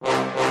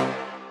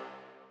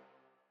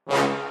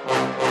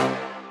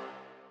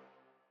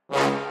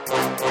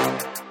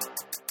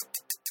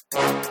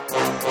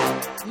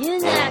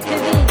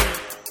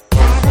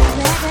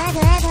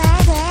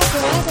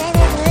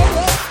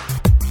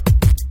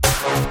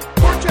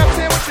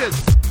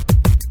sandwiches.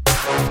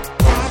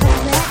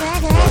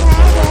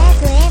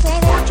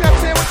 Pork chop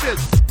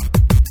sandwiches.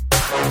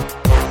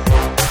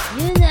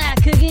 You're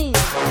not cooking.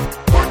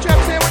 Pork chop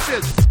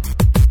sandwiches.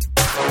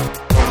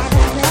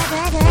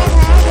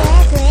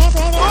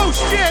 Oh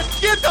shit!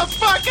 Get the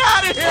fuck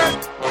out of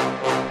here!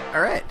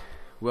 All right.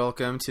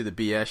 Welcome to the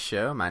BS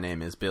show. My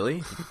name is Billy.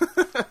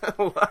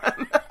 What?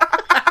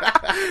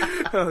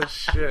 Oh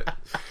shit.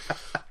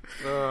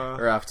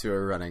 We're off to a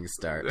running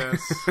start.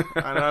 Yes.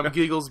 And I'm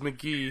Giggles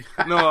McGee.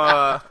 No,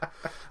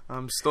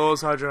 I'm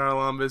Stolis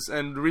Hydrolymbus.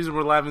 And the reason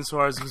we're laughing so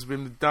hard is because we've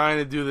been dying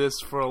to do this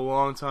for a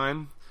long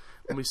time.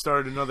 When we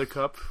started Another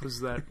Cup, was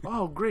that,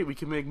 oh great, we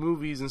can make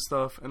movies and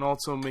stuff and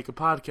also make a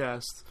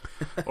podcast.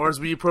 Or as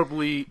we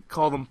appropriately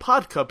call them,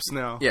 PodCups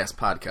now. Yes,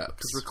 PodCups.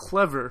 Because we're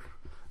clever.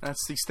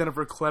 That's the extent of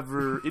our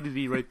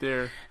clever-idity right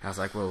there. I was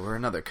like, well, we're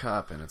Another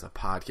Cup, and it's a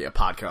podcast.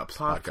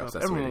 PodCups,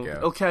 that's the way to go.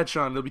 It'll catch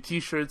on. There'll be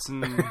t-shirts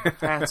and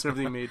hats and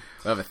everything made.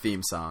 We'll have a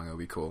theme song. It'll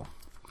be cool.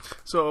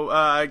 So,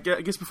 I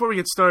guess before we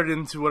get started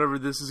into whatever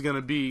this is going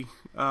to be,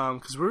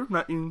 because we're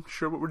not even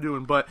sure what we're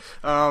doing, but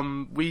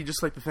we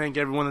just like to thank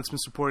everyone that's been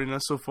supporting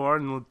us so far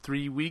in the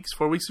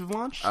 4 weeks we've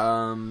launched.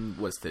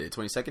 What's today,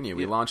 22nd? Yeah,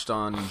 we launched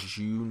on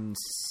June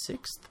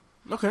 6th.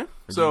 Okay.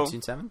 So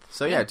June 7th?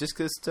 So yeah,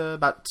 just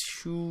about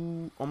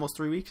almost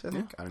 3 weeks, I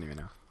think. I don't even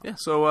know. Yeah,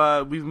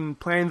 so we've been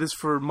planning this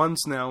for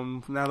months now,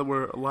 and now that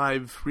we're a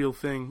live, real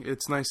thing,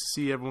 it's nice to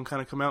see everyone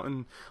kind of come out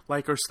and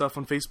like our stuff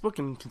on Facebook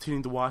and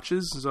continue the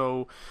watches.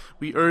 So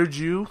we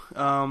urge you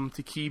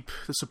to keep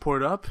the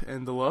support up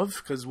and the love,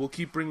 because we'll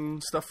keep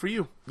bringing stuff for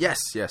you. Yes,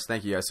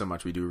 thank you guys so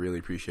much. We do really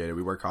appreciate it.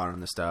 We work hard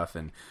on this stuff,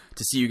 and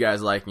to see you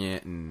guys liking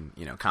it and,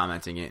 you know,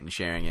 commenting it and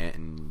sharing it,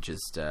 and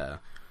just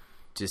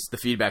the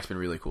feedback's been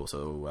really cool.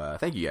 So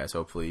thank you guys.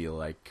 Hopefully you'll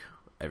like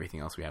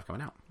everything else we have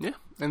coming out. Yeah.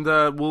 And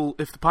we'll,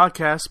 if the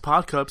PodCups,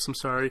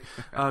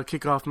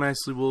 kick off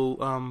nicely, we'll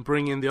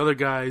bring in the other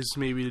guys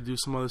maybe to do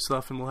some other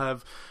stuff, and we'll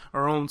have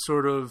our own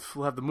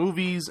we'll have the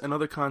movies and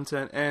other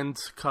content and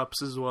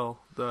cups as well,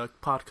 the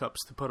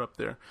PodCups to put up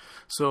there.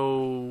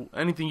 So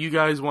anything you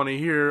guys want to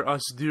hear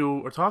us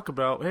do or talk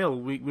about, hey,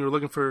 we were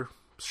looking for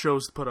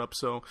shows to put up.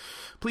 So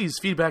please,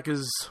 feedback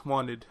is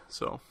wanted.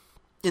 So.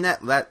 And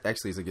that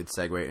actually is a good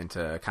segue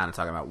into kind of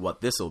talking about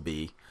what this will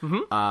be.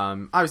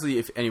 Mm-hmm. Obviously,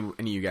 if any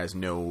of you guys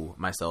know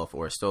myself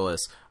or Stolis,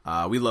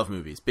 we love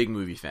movies, big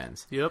movie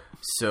fans. Yep.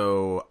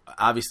 So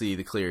obviously,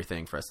 the clear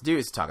thing for us to do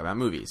is to talk about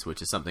movies,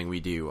 which is something we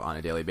do on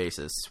a daily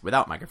basis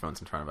without microphones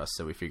in front of us.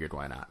 So we figured,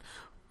 why not?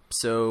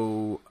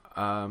 So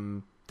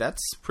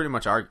that's pretty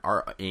much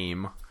our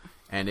aim.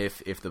 And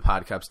if the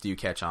PodCups do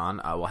catch on,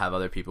 we'll have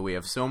other people. We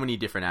have so many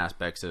different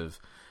aspects of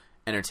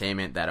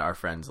entertainment that our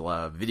friends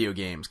love: video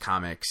games,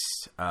 comics,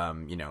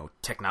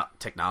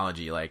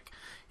 technology. Like,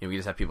 you know, we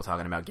just have people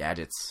talking about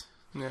gadgets.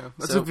 Yeah,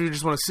 that's if you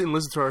just want to sit and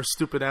listen to our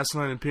stupid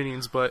asinine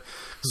opinions. But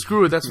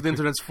screw it, that's what the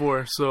internet's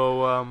for.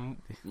 So,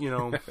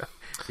 the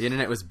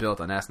internet was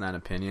built on asinine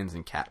opinions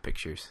and cat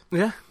pictures.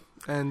 Yeah,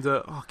 and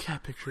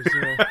cat pictures.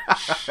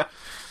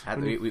 Yeah.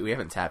 We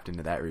haven't tapped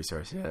into that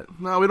resource yet.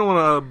 No, we don't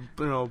want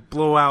to,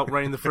 blow out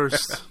right in the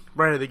first,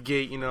 right out of the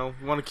gate. We want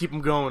to keep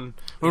them going.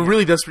 When we're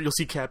really desperate, you'll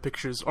see cat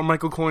pictures or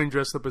Michael Coyne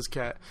dressed up as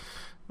cat.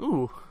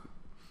 Ooh.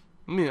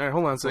 All right,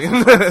 hold on a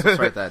second. Let's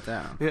write that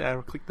down. Yeah,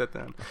 I'll click that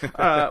down.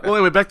 Well,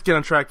 anyway, back to get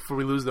on track before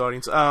we lose the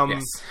audience.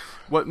 Yes.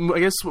 I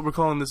guess what we're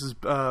calling this is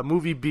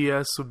Movie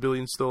BS with Billy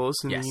and Stolis,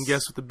 and yes. You can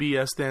guess what the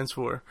BS stands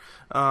for.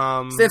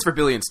 Stands for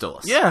Billy and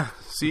Stolis. Yeah,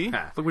 see?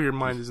 Look where your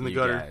mind is in the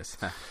gutter. Guys.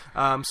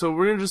 So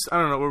we're going to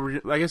I don't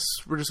know, I guess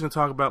we're just going to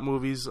talk about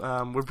movies.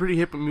 We're pretty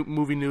hip with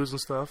movie news and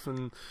stuff,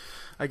 and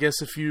I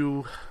guess if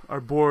you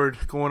are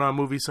bored going on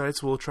movie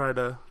sites, we'll try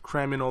to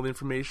cram in all the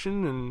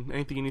information and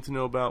anything you need to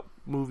know about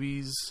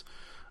movies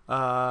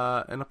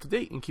and up to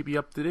date, and keep you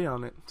up to date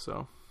on it,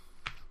 so...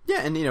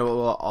 Yeah, and,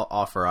 we'll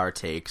offer our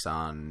takes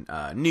on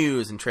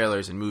news and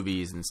trailers and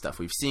movies and stuff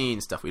we've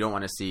seen, stuff we don't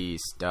want to see,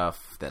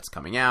 stuff that's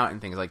coming out,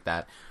 and things like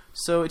that.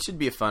 So it should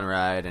be a fun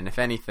ride, and if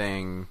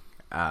anything,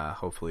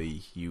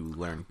 hopefully you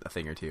learn a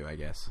thing or two, I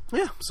guess.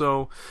 Yeah,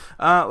 so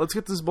let's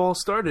get this ball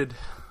started.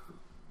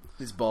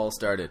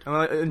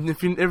 And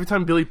every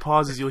time Billy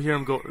pauses, you'll hear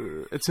him go,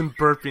 it's him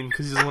burping,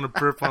 because he doesn't want to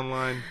burp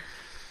online.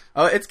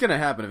 Oh, it's going to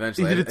happen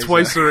eventually. He did it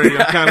twice already.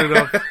 I counted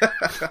up.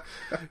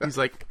 He's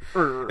like...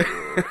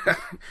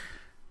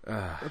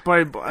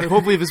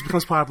 hopefully this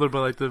becomes popular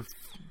by like the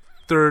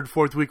third,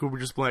 fourth week where we're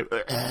just like...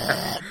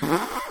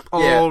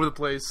 all over the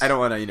place. I don't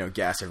want to,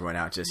 gas everyone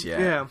out just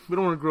yet. Yeah, we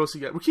don't want to gross you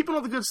guys. We're keeping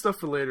all the good stuff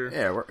for later.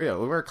 Yeah,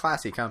 we're a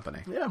classy company.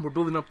 Yeah, we're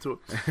building up to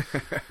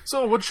it.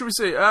 So, what should we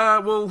say?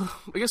 Well,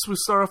 I guess we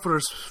start off with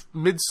our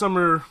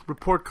midsummer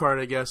report card,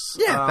 I guess.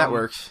 Yeah, that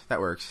works.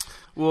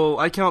 Well,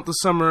 I count the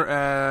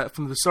summer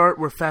from the start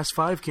where Fast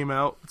 5 came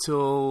out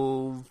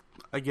till,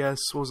 I guess,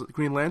 what was it,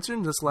 Green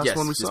Lantern? That's the last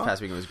one we saw? Yes, this past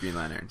weekend was Green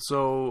Lantern.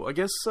 So, I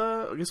guess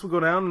we'll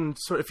go down and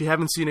if you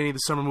haven't seen any of the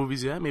summer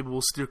movies yet, maybe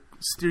we'll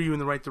steer you in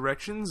the right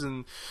directions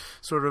and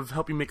sort of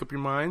help you make up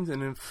your mind.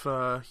 And if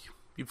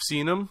you've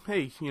seen them,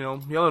 hey,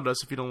 yell at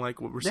us if you don't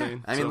like what we're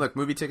saying. I mean, look,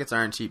 movie tickets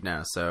aren't cheap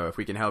now, so if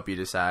we can help you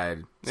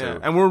decide.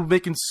 And we're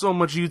making so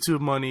much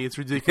YouTube money, it's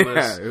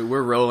ridiculous.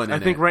 We're rolling in I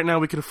think right now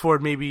we could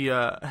afford maybe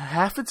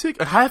half an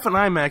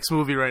IMAX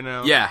movie right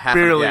now. Yeah,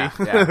 barely.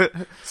 Yeah.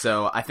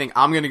 So I think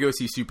I'm going to go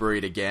see Super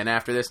 8 again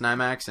after this in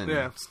IMAX, and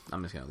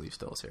I'm just going to leave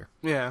Stolis here.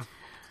 Yeah.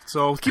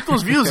 So keep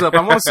those views up.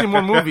 I want to see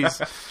more movies.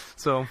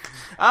 So,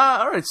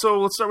 all right. So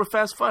let's start with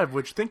Fast 5.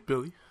 What'd you think,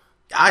 Billy?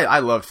 I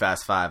loved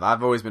Fast 5.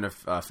 I've always been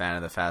a fan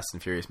of the Fast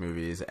and Furious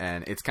movies,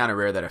 and it's kind of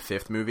rare that a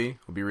fifth movie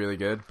will be really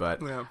good.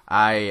 But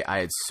I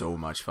had so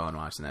much fun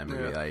watching that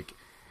movie. Like,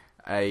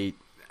 I'm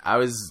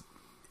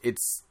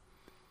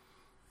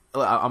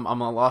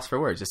a loss for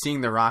words. Just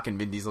seeing The Rock and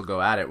Vin Diesel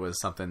go at it was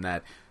something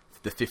that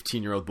the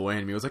 15-year-old boy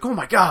in me was like, "Oh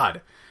my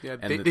god!" Yeah,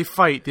 they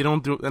fight. They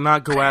don't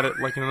not go at it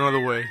like in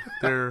another way.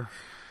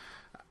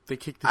 They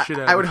kick the shit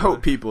out of I would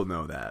hope people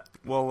know that.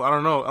 Well, I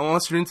don't know.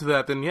 Unless you're into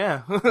that, then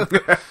yeah.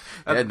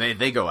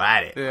 They go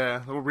at it.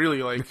 Yeah,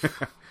 really like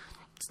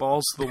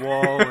balls to the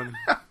wall.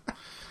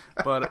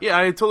 But yeah,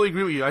 I totally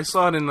agree with you. I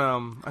saw it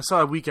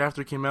a week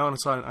after it came out, and I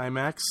saw it in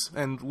IMAX,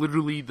 and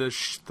literally the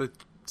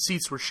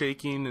seats were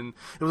shaking, and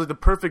it was like the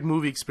perfect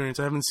movie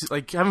experience. I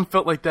haven't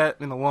felt like that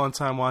in a long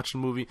time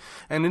watching a movie,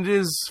 and it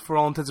is, for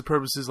all intents and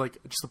purposes, like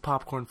just a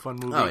popcorn fun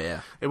movie. Oh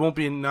yeah, it won't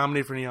be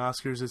nominated for any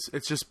Oscars.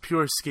 It's just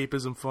pure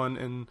escapism fun,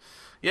 and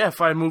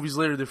 5 movies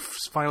later, they're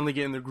finally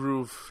getting their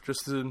groove.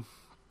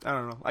 I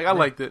don't know, I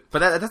liked it.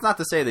 But that's not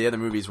to say the other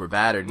movies were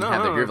bad or didn't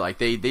have their groove. Like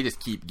they just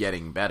keep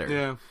getting better.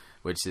 Yeah.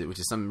 Which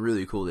is something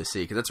really cool to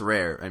see, because that's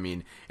rare. I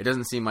mean, it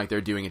doesn't seem like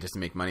they're doing it just to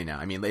make money now.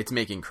 I mean, it's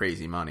making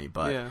crazy money,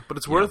 but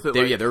it's worth it.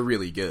 They're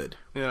really good.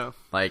 Yeah,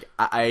 like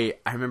I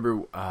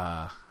remember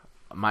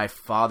my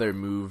father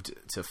moved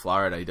to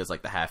Florida. He does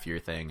like the half-year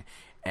thing,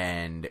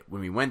 and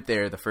when we went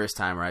there the first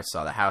time, where I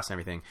saw the house and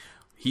everything,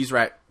 he's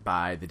right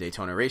by the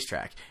Daytona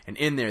racetrack, and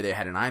in there they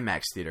had an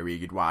IMAX theater where you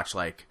could watch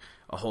like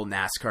a whole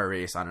NASCAR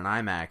race on an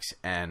IMAX,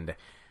 and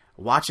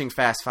watching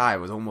Fast 5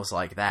 was almost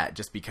like that,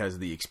 just because of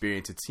the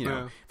experience. It's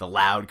the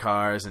loud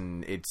cars,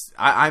 and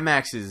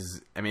IMAX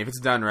is. I mean, if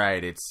it's done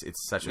right, it's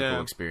such a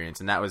cool experience,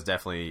 and that was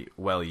definitely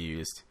well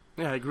used.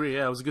 Yeah, I agree.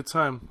 Yeah, it was a good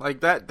time. Like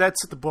that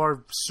set the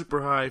bar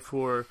super high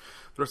for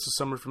the rest of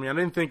summer for me. I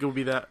didn't think it would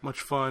be that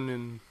much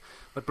fun,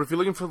 but if you're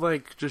looking for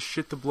like just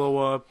shit to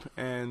blow up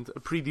and a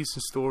pretty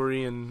decent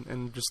story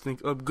and just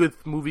think a good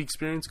movie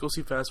experience, go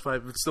see Fast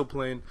 5 if it's still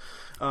playing.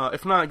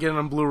 If not, get it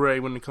on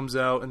Blu-ray when it comes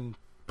out and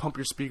pump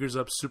your speakers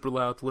up super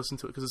loud to listen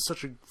to it, because it's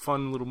such a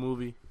fun little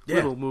movie. Yeah.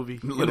 Little movie.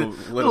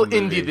 Little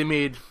indie they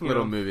made.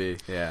 Movie,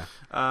 yeah.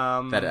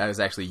 That was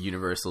actually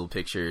Universal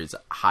Pictures'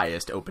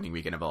 highest opening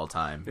weekend of all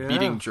time,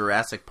 beating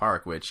Jurassic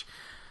Park, which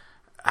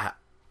I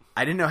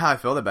didn't know how I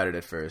felt about it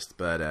at first,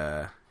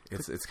 but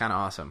it's kind of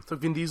awesome.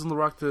 Took Vin Diesel and The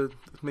Rock to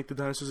make the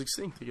dinosaurs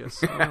extinct, I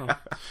guess. I don't know.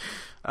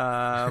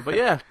 But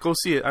yeah, go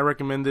see it. I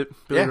recommend it.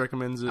 Billy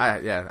recommends it.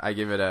 I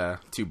give it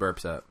 2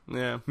 burps up.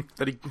 Yeah,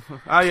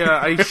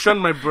 I shun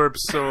my burps,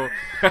 so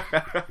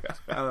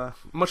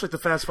much like the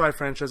Fast 5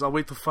 franchise, I'll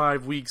wait till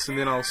 5 weeks and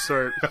then I'll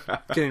start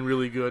getting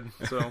really good.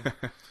 So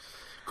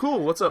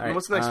cool. What's up? Right,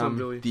 what's the next one,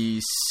 Billy? The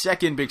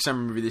second big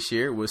summer movie this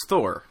year was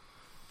Thor,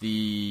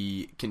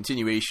 the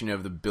continuation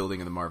of the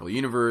building of the Marvel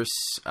Universe.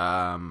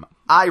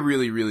 I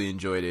really, really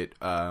enjoyed it.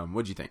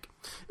 What'd you think?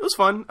 It was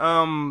fun.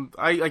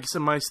 Like I said,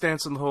 my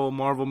stance on the whole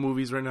Marvel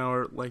movies right now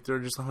are like they're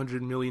just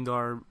 $100 million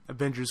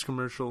Avengers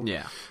commercial.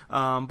 Yeah.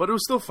 But it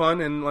was still fun,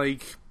 and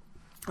like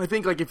I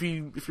think like if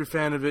you're a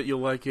fan of it,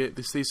 you'll like it.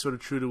 They stay sort of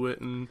true to it,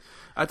 and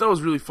I thought it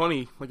was really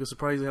funny. Like I was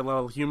surprised they had a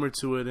lot of humor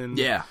to it, and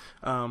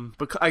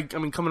but I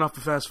mean, coming off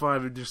the Fast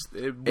 5,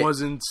 it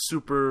wasn't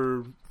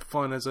super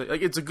fun as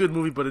it's a good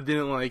movie, but it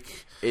didn't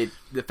like it.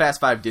 The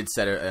Fast 5 did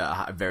set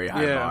a very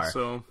high bar.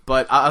 So,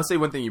 but I'll say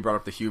one thing: you brought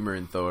up the humor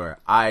in Thor.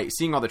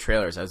 Seeing all the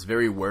trailers, I was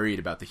very worried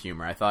about the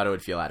humor. I thought it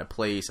would feel out of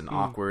place and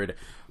awkward.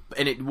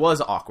 And it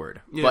was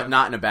awkward, but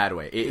not in a bad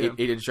way.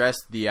 It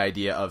addressed the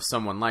idea of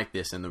someone like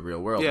this in the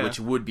real world, which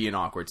would be an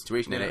awkward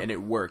situation, and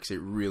it works. It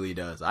really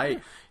does.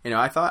 I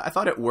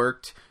thought it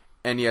worked,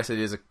 and yes, it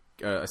is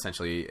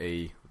essentially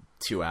a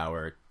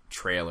 2-hour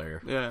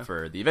trailer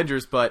for the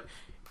Avengers, but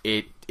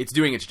it's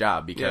doing its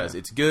job because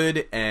it's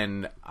good,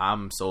 and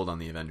I'm sold on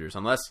the Avengers.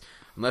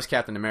 Unless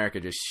Captain America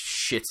just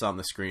shits on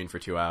the screen for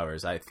 2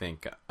 hours, I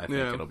think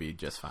it'll be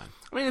just fine.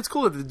 I mean, it's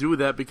cool that they do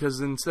that,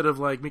 because instead of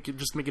like making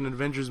an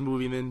Avengers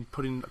movie and then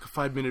putting like a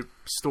 5-minute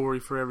story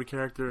for every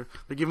character,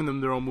 they're giving them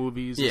their own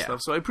movies and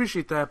stuff. So I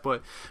appreciate that,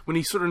 but when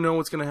you sort of know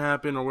what's going to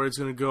happen or where it's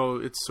going to go,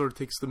 it sort of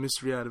takes the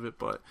mystery out of it.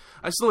 But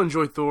I still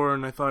enjoy Thor,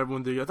 and I thought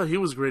everyone did. I thought he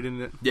was great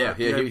in it. Yeah,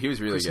 he was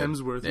really Chris good.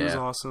 Hemsworth, he was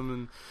awesome,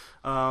 and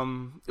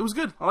it was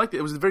good. I liked it.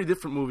 It was a very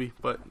different movie,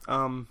 but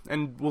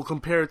and we'll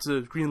compare it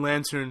to Green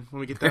Lantern when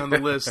we get down the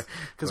list,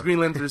 because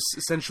Green Lantern is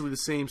essentially the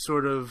same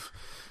sort of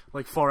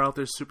like far out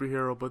there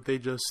superhero, but they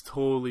just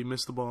totally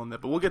missed the ball on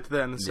that. But we'll get to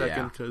that in a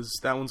second, because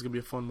that one's gonna be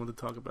a fun one to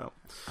talk about.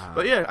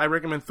 But yeah, I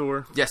recommend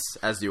Thor. Yes,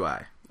 as do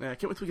I. Yeah, I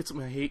can't wait till we get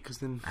something I hate, because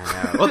then...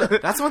 I know. Well,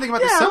 that's one thing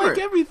about this summer. Like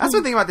everything. That's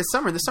one thing about this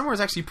summer. This summer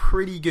was actually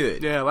pretty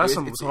good. Yeah, last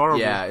summer was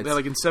horrible. Yeah,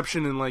 like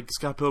Inception and like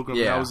Scott Pilgrim.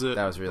 Yeah, that was it.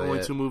 That was really the only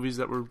it. two movies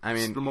that were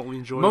remotely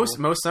enjoyable.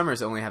 Most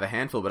summers only have a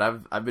handful,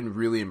 but I've been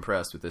really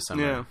impressed with this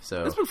summer. Yeah,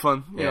 so it's been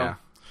fun. Yeah.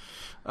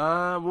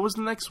 What was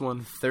the next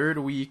one? Third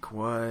week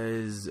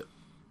was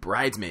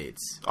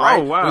Bridesmaids.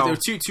 Oh, wow. There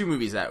were two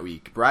movies that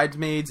week: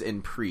 Bridesmaids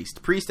and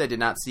Priest. Priest I did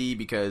not see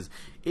because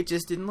it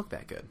just didn't look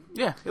that good.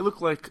 Yeah, it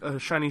looked like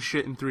shiny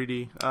shit in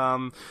 3D.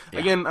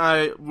 Again,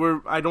 I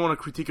don't want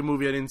to critique a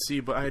movie I didn't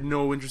see, but I had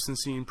no interest in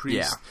seeing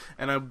Priest,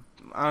 and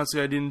I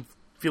didn't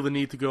feel the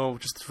need to go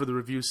just for the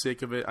review's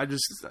sake of it.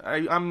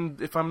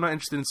 If I'm not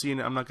interested in seeing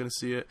it, I'm not going to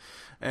see it,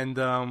 and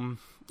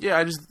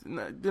I just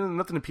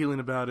nothing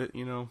appealing about it.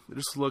 You know, it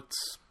just looked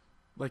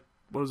like.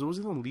 What was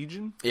it on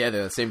Legion? Yeah,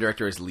 the same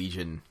director as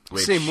Legion.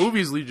 Same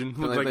movie as Legion.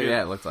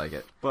 Yeah, it looked like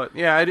it. But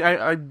yeah,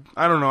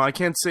 I don't know. I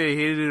can't say I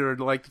hated it or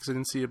liked it because I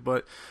didn't see it,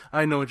 but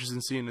I had no interest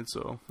in seeing it.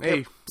 So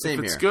hey, same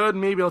if it's here. good,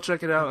 maybe I'll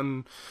check it out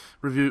and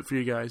review it for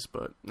you guys.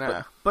 But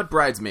nah. But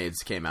Bridesmaids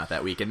came out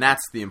that week, and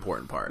that's the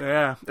important part.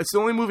 Yeah, it's the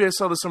only movie I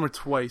saw this summer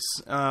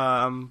twice,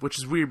 which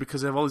is weird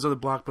because I have all these other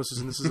blockbusters,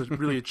 and this is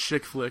really a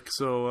chick flick.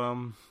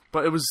 So.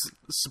 But it was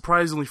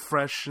surprisingly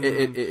fresh. And,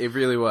 it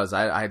really was.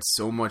 I had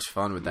so much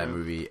fun with that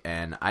movie,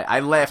 and I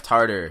laughed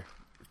harder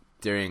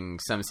during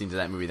some scenes of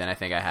that movie than I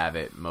think I have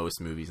at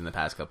most movies in the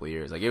past couple of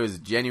years. Like, it was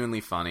genuinely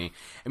funny.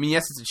 I mean,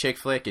 yes, it's a chick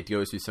flick. It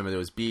goes through some of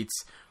those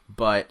beats,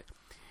 but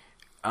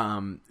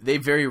they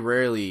very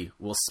rarely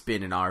will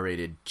spin an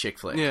R-rated chick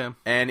flick. Yeah.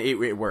 And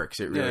it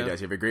works. It really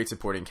does. You have a great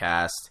supporting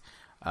cast.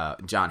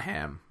 John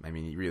Hamm. I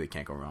mean, you really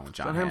can't go wrong with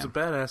John Hamm. Hamm's a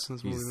badass in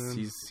this movie,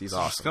 man. He's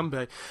awesome.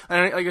 Scumbag.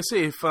 And like I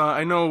say, if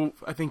I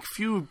think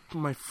few of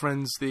my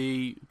friends,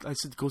 I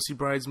said go see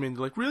Bridesmaid.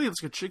 They're like, really?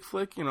 It's like a chick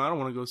flick? You know, I don't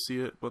want to go see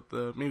it, but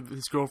maybe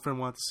his girlfriend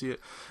wanted to see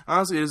it.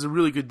 Honestly, it is a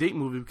really good date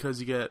movie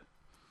because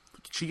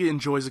she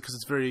enjoys it because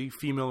it's very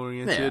female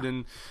oriented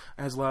and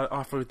has a lot to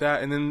offer with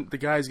that. And then the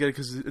guys get it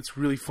because it's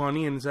really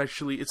funny and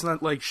it's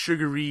not like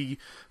sugary,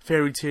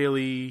 fairy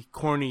tale-y,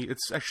 corny.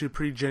 It's actually a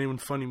pretty genuine,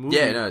 funny movie.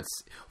 Yeah, no,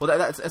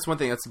 that's one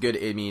thing that's good.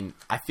 I mean,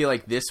 I feel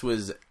like this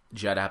was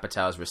Judd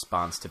Apatow's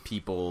response to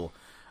people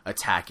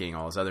attacking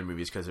all his other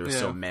movies because they were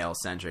so male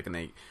centric, and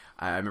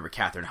I remember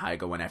Katherine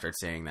Heigl went after it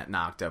saying that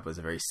Knocked Up was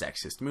a very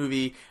sexist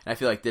movie, and I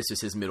feel like this was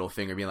his middle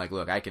finger being like,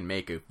 look, I can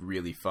make a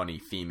really funny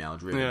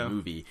female-driven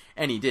movie,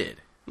 and he did.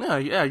 Yeah,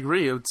 I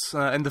agree. It's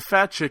and the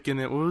fat chick in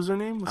it, what was her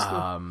name?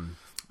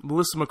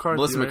 Melissa McCarthy.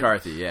 Melissa right?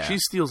 McCarthy, yeah. She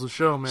steals the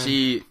show, man.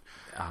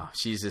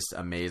 She's just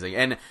amazing.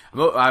 And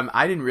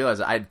I didn't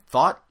realize it. I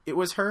thought it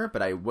was her,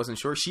 but I wasn't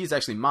sure. She's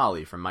actually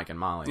Molly from Mike and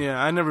Molly.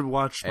 Yeah, I never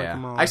watched Mike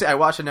and Molly. Actually, I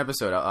watched an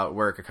episode at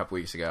work a couple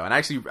weeks ago, and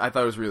I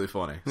thought it was really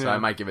funny, so I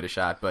might give it a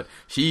shot. But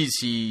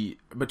she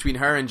between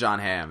her and John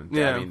Hamm,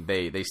 I mean,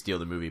 they steal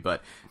the movie.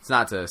 But it's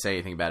not to say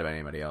anything bad about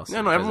anybody else.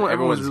 Yeah, no,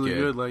 everyone's really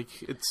good. Like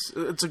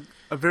it's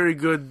a very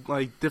good,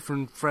 like,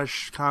 different,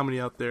 fresh comedy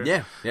out there.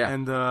 Yeah.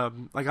 And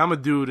like, I'm a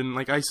dude, and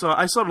like I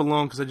saw it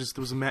alone because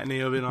there was a matinee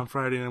of it on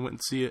Friday, and I went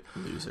and see it.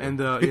 Loser.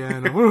 And I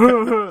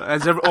know.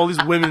 As all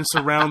these women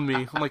surround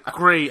me, I'm like,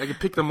 great, I can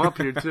pick them up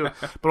here too.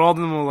 But all of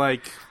them were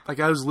like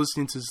I was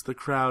listening to the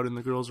crowd, and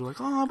the girls were like,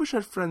 oh, I wish I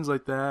had friends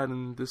like that,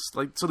 and this,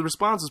 like, so the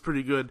response is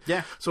pretty good.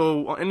 Yeah.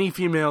 So any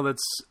female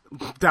that's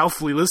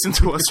doubtfully listening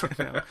to us right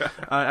now,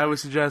 I would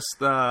suggest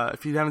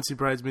if you haven't seen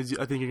Bridesmaids,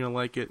 I think you're gonna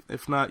like it.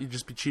 If not, you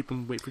just be cheap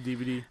and wait for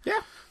DVD.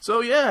 Yeah.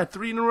 So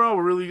 3 in a row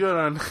we're really good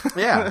on.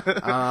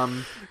 Yeah.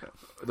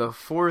 The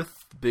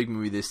fourth big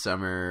movie this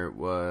summer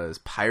was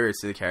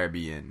Pirates of the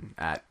Caribbean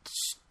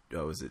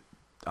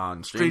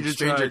on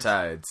Stranger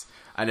Tides.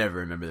 I never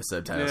remember the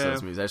subtitles of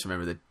those movies. I just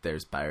remember that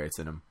there's pirates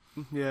in them.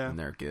 Yeah. And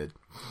they're good.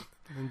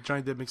 And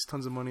Johnny Depp makes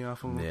tons of money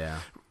off of them.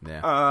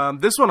 Yeah.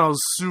 This one I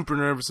was super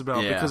nervous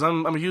about because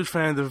I'm a huge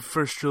fan of the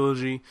first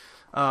trilogy.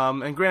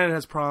 And granted, it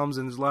has problems,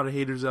 and there's a lot of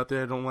haters out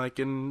there I don't like,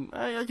 and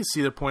I can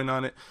see their point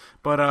on it.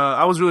 But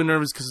I was really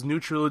nervous because the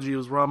new trilogy, it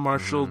was Rob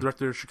Marshall,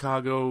 director of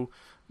Chicago.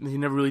 He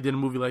never really did a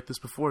movie like this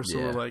before, so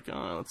we're like,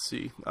 let's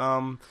see.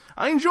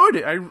 I enjoyed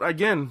it. I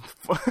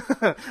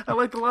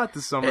liked it a lot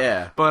this summer.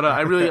 Yeah. But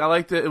I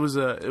liked it. It was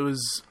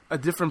a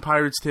different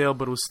Pirate's Tale,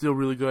 but it was still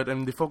really good.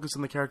 And they focused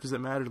on the characters that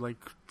mattered, like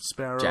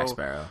Jack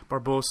Sparrow,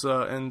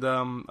 Barbossa, and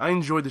I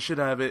enjoyed the shit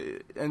out of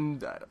it.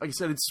 And like I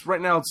said,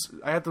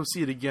 I have to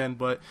see it again,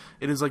 but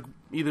it is like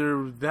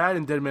either that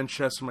and Dead Man's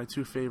Chest are my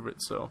two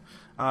favorites. So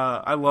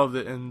I loved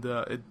it,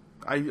 and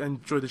I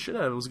enjoyed the shit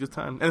out of it. It was a good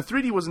time. And the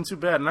 3D wasn't too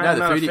bad. And I'm not a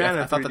fan of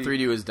 3D. I thought the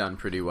 3D was done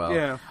pretty well.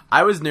 Yeah.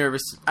 I was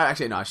nervous.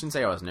 Actually, no, I shouldn't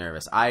say I was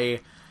nervous. I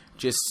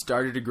just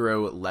started to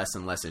grow less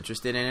and less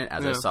interested in it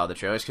as I saw the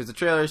trailers. Because the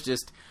trailers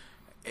just...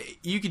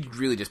 You could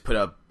really just put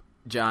up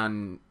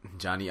Johnny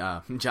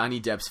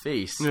Depp's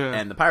face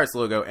and the Pirates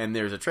logo, and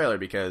there's a trailer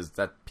because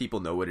that people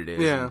know what it is.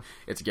 Yeah. And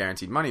it's a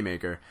guaranteed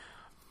moneymaker.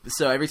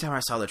 So every time I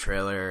saw the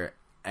trailer,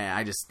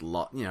 I just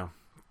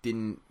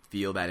didn't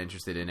feel that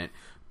interested in it.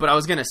 But I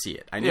was going to see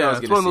it. I knew I was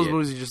going to see it. It's one of those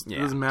movies it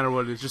doesn't matter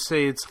what it is. Just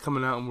say it's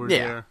coming out and we're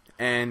there.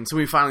 And so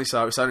we finally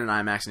saw it in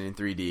IMAX and in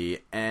 3D,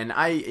 and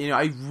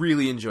I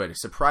really enjoyed it. It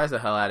surprised the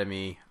hell out of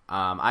me.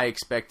 I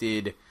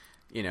expected,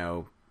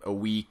 a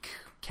weak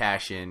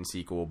cash-in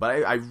sequel,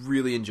 but I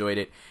really enjoyed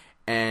it.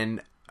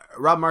 And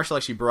Rob Marshall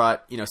actually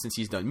brought, since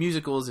he's done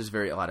musicals, there's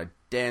a lot of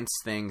dance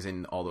things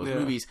in all those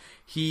movies.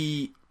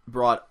 He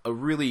brought a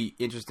really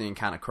interesting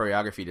kind of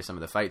choreography to some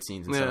of the fight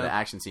scenes and some of the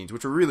action scenes,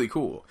 which were really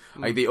cool.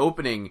 Like, the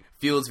opening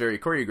feels very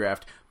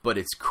choreographed, but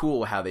it's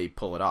cool how they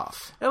pull it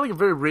off. Yeah, like a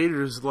very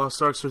Raiders of the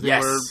Lost Ark sort of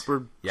thing,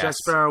 where Jack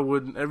Sparrow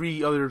would,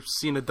 every other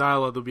scene of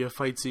dialogue, there'll be a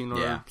fight scene,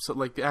 or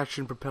like the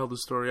action propelled the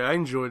story. I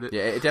enjoyed it.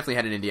 Yeah, it definitely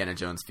had an Indiana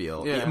Jones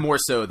feel, more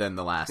so than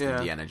the last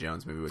Indiana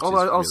Jones movie, which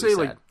Although is I'll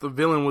really say, sad. the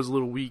villain was a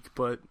little weak,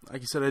 but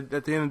like you said,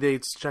 at the end of the day,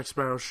 it's Jack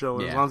Sparrow's show,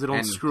 and as long as they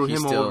don't screw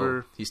him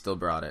over. He still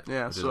brought it,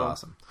 which is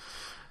awesome.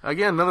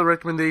 Again, another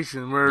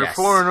recommendation. We're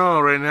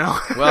 4-0 right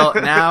now. Well,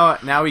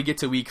 now we get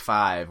to week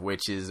 5,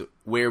 which is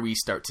where we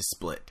start to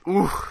split.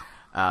 Ooh.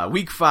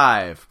 Week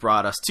 5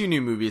 brought us 2 new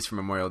movies for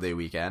Memorial Day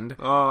weekend.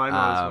 Oh, I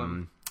know this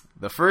one.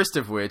 The first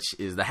of which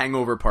is The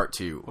Hangover Part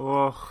 2.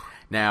 Oh.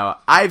 Now,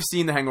 I've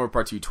seen The Hangover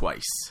Part 2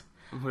 twice.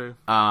 Okay.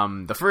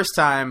 The first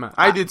time...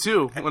 I did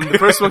too, when the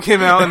first one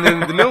came out and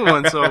then the new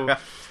one, so...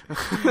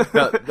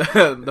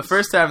 the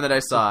first time that I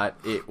saw it,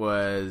 it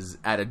was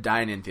at a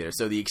dine-in theater,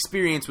 so the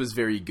experience was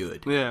very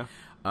good. Yeah.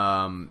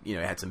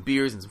 It had some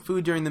beers and some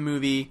food during the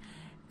movie,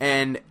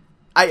 and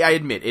I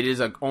admit, it is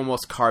an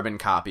almost carbon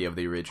copy of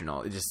the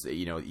original. It just,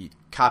 you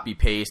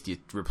copy-paste, you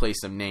replace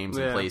some names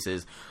and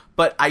places,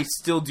 but I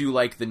still do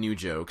like the new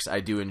jokes. I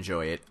do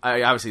enjoy it.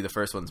 Obviously, the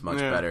first one's much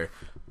better,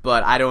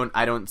 but I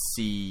don't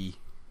see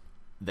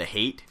the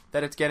hate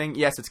that it's getting.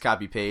 Yes, it's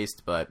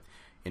copy-paste, but,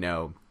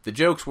 the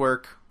jokes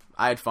work.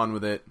 I had fun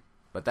with it,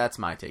 but that's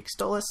my take.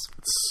 Stolis?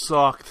 It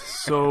sucked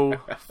so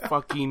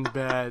fucking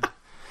bad.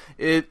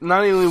 It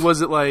not only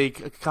was it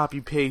like a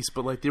copy paste,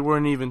 but like they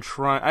weren't even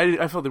trying.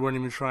 I felt they weren't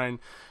even trying,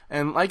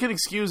 and I could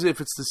excuse it if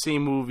it's the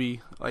same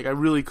movie. Like I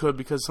really could,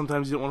 because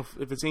sometimes you don't want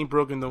to, if it ain't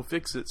broken, don't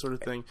fix it, sort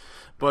of thing.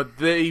 But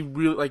they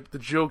really, like, the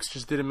jokes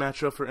just didn't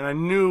match up for. And I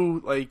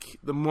knew, like,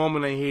 the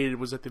moment I hated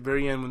was at the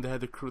very end when they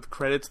had the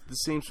credits, the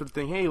same sort of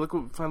thing. Hey, look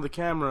what we found on the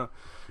camera.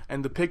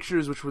 And the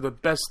pictures, which were the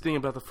best thing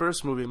about the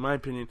first movie, in my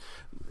opinion,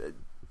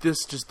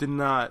 this just did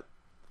not.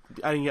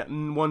 I didn't get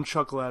one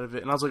chuckle out of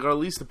it. And I was like, or at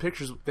least the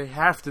pictures, they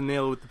have to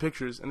nail it with the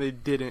pictures. And they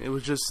didn't. It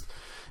was just,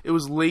 it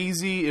was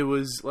lazy. It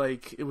was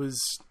like, it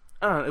was,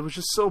 I don't know, it was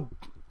just so,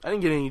 I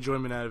didn't get any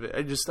enjoyment out of it.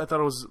 I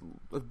thought it was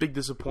a big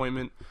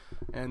disappointment.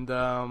 And,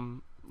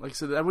 like I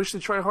said, I wish they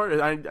tried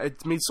harder. I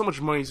made so much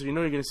money, so you're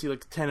going to see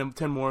like 10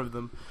 more of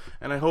them.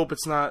 And I hope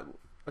it's not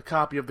a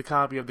copy of the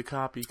copy of the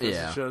copy, because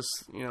it's just,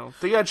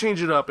 they gotta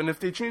change it up, and if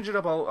they change it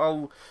up,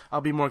 I'll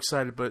be more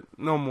excited, but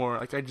no more.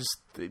 Like,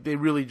 they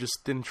really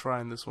just didn't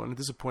try in this one. It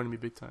disappointed me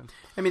big time.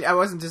 I mean, I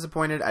wasn't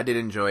disappointed. I did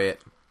enjoy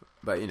it,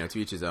 but to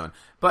each his own.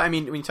 But I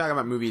mean, when you talk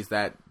about movies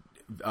that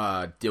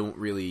don't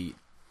really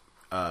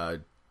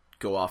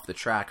go off the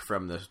track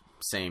from the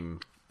same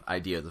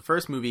idea of the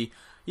first movie,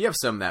 you have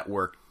some that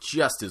work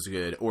just as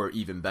good or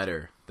even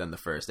better than the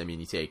first. I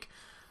mean, you take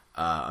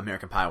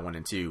American Pie 1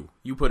 and 2,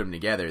 you put them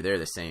together, they're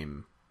the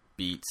same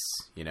beats,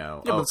 Yeah,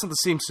 but it's not the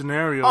same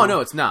scenario. Oh, no,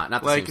 it's not the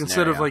like, same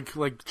instead scenario. of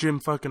like Jim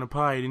fucking a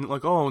pie, he didn't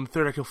like, oh, in the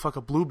third I can fuck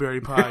a blueberry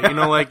pie.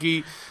 Like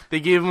they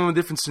gave him a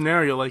different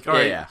scenario. Like, all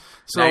right, yeah.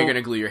 So now you're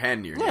gonna glue your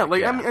hand to your neck.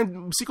 Like, I mean,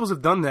 and sequels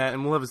have done that,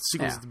 and we'll have a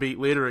sequels debate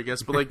later, I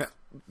guess. But like,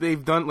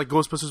 they've done, like,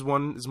 Ghostbusters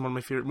 1 is one of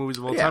my favorite movies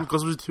of all time.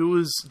 Ghostbusters 2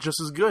 is just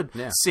as good.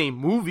 Yeah. Same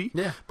movie,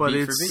 but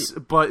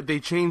but they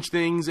change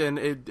things, and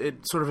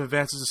it sort of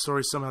advances the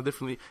story somehow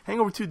differently.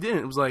 Hangover 2 didn't.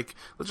 It was like,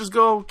 let's just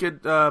go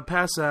get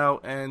pass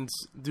out and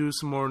do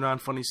some more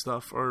non-funny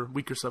stuff or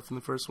weaker stuff than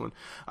the first one.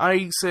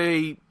 I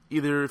say,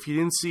 either if you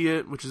didn't see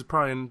it, which is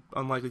probably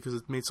unlikely because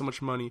it made so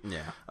much money,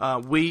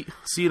 wait,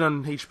 see it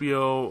on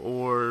HBO,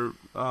 or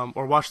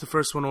watch the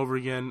first one over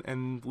again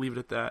and leave it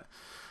at that.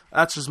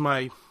 That's just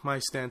my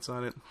stance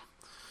on it.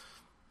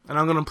 And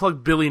I'm going to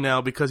plug Billy now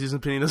because his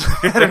opinion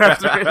doesn't matter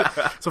after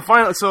it.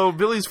 So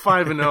Billy's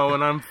 5-0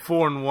 and I'm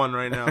 4-1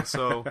 right now.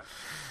 So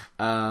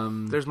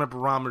there's my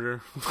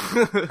barometer.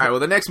 All right.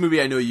 Well, the next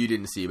movie I know you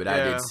didn't see, but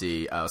I did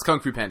see was Kung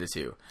Fu Panda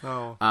 2.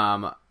 Oh.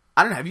 I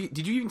don't know.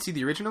 Did you even see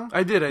the original?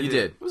 I did. You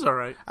did. It was all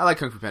right. I like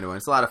Kung Fu Panda 1.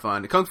 It's a lot of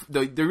fun.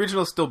 The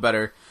original is still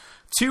better.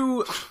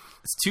 2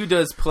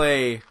 does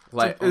play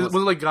like... Was it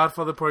like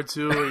Godfather Part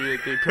 2, where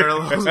they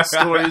parallel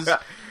stories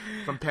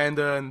from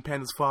Panda and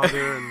Panda's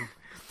father? And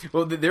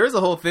well, there is a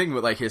whole thing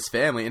with like his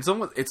family. It's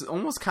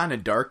almost kind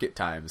of dark at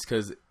times,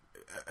 because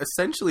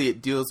essentially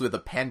it deals with a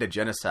panda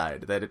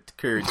genocide that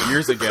occurred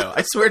years ago.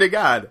 I swear to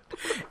God.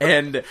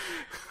 And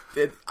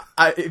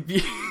I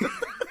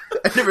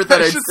never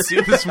thought I'd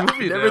see this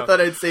movie. Never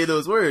thought I'd say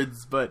those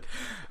words, but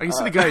I can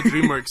see the guy at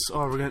DreamWorks.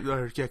 Oh, we're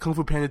gonna Kung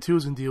Fu Panda 2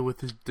 is gonna deal with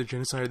the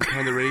genocide of the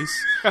panda race.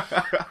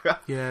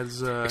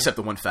 Except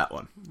the one fat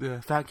one.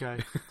 Yeah, fat guy.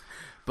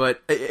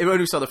 But everyone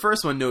who saw the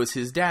first one knows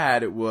his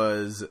dad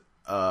was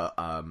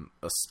a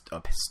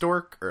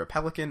stork or a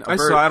pelican.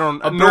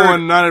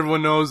 Not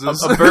everyone knows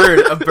this.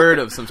 A bird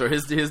of some sort.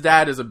 His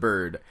dad is a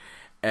bird.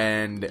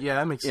 and Yeah,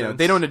 that makes sense.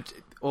 They don't.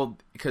 Well,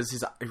 because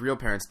his real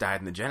parents died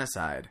in the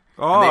genocide.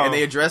 Oh. And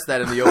they address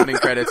that in the opening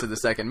credits of the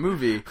second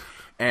movie.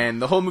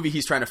 And the whole movie,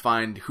 he's trying to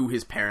find who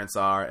his parents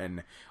are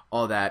and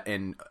all that,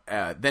 and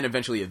then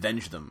eventually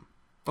avenge them.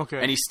 Okay.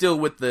 And he's still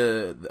with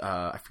the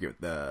I forget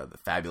the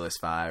Fabulous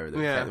Five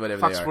or whatever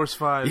Fox they are. Force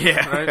 5.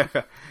 Yeah. Right?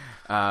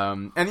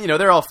 And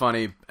they're all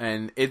funny,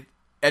 and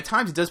at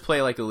times it does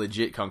play like a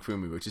legit kung fu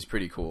movie, which is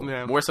pretty cool.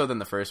 Yeah. More so than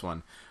the first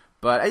one.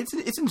 But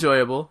it's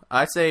enjoyable.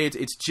 I'd say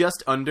it's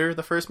just under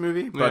the first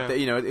movie, but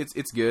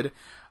it's good.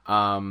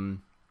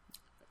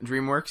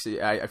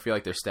 DreamWorks, I feel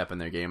like they're stepping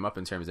their game up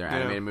in terms of their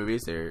animated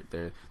movies.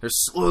 They're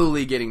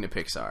slowly getting to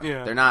Pixar.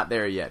 Yeah. They're not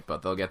there yet,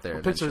 but they'll get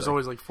there. Pixar's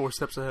always like 4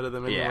 steps ahead of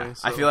them anyway. Yeah,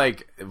 so. I feel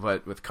like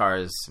with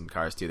Cars and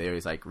Cars 2, they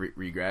always like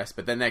regress.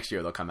 But then next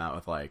year they'll come out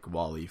with like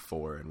WALL-E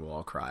 4, and we'll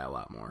all cry a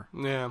lot more.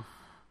 Yeah.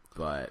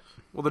 But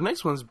well, the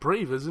next one's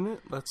Brave, isn't it?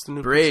 That's the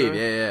new Brave. Pixar.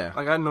 Yeah.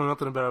 Like I know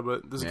nothing about it,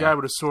 but there's a guy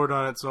with a sword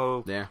on it,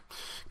 so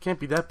can't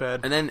be that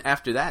bad. And then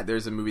after that,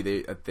 there's a movie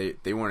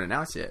they weren't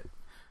announced yet.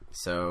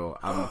 So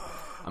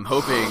I'm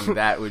hoping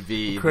that would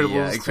be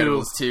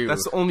Incredibles 2.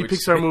 That's the only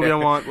Pixar movie I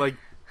want like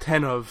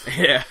 10 of.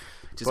 Yeah,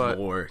 just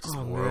more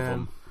of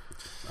them.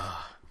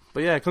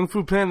 But yeah, Kung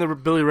Fu Panda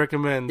Billy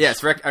recommends.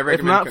 Yes, I recommend.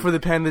 If not for the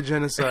Panda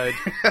genocide.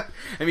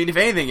 I mean, if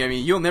anything,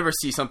 you'll never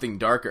see something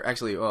darker.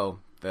 Actually,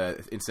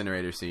 the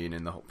incinerator scene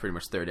in the pretty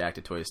much third act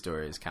of Toy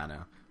Story is kind of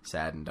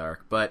sad and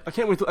dark. But I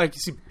can't wait to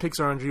see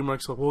Pixar on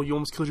DreamWorks. Like, well, you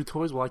almost killed your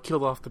toys. Well, I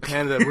killed off the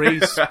panda that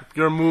race.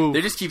 Your move.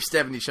 They just keep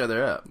stepping each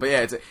other up. But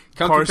yeah, it's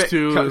Cars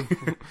 2.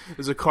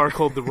 There's a car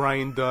called the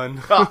Ryan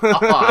Dunn. Oh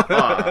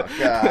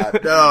God,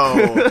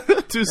 no!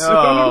 Too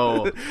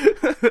soon.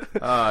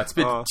 It's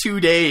been 2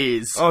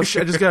 days. Oh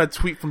shit! I just got a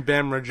tweet from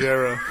Bam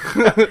Margera.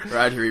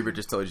 Roger Ebert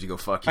just told you to go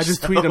fuck yourself. I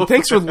just tweeted him.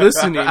 Thanks for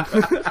listening.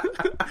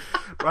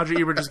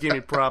 Roger Ebert just gave me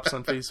props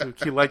on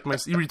Facebook. He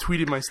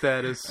retweeted my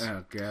status.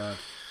 Oh god.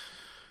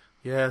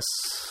 Yes.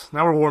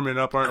 Now we're warming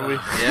up, aren't we?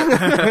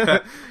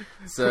 Yeah.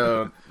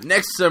 So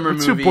next summer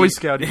movie. Too Boy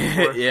Scout.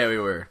 Yeah, we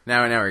were.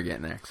 Now we're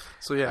getting there.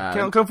 So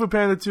yeah, Kung Fu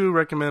Panda 2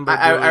 recommended by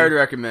Billy. I would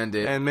recommend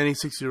it. And many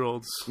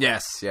 6-year-olds.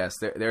 Yes.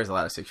 There's a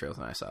lot of 6-year-olds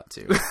when I saw it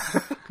too.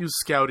 He was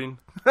scouting.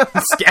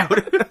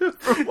 Scouting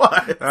for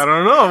what? I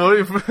don't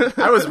know.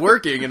 I was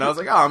working and I was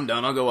like, I'm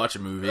done. I'll go watch a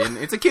movie. And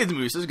it's a kids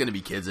movie, so there's gonna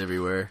be kids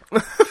everywhere.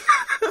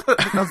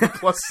 That's the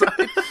plus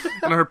side.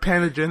 And her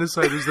panda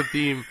genocide is the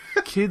theme.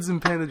 Kids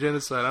and panda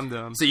genocide. I'm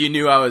down. So you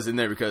knew I was in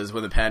there because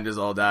when the pandas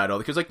all died, all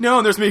the kids were like,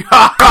 no, there's me.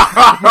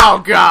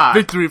 Oh god.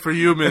 Victory for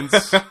humans.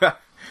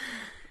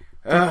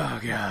 Oh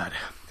god.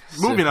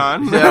 Moving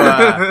on.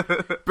 So,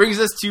 brings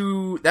us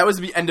to, that was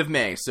the end of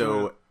May.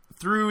 So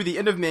through the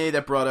end of May,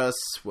 that brought us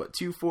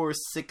 2, 4,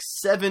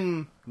 6,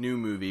 7 new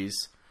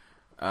movies.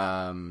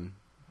 2.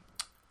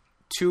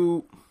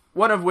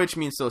 One of which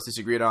me and Stolis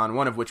disagreed on,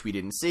 one of which we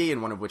didn't see,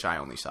 and one of which I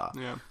only saw.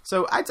 Yeah.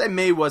 So I'd say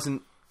May was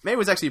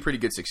actually a pretty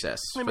good success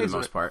for the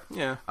most part.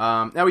 Yeah.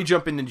 Now we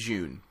jump into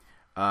June.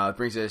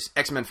 Brings us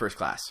X-Men First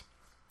Class.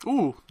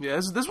 Ooh, yeah,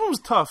 this one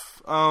was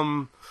tough.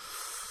 I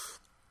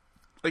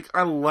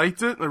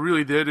liked it, I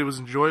really did. It was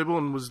enjoyable,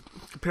 and was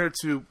compared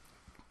to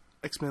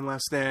X-Men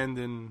Last Stand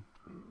and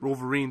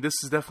Wolverine. This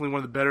is definitely one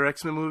of the better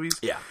X-Men movies.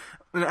 Yeah.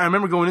 And I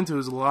remember going into it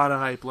was a lot of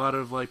hype, a lot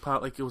of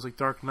it was like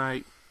Dark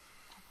Knight.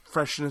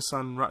 Freshness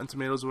on Rotten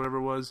Tomatoes or whatever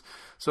it was,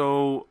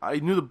 so I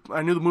knew the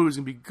movie was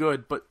gonna be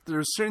good. But there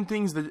are certain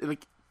things that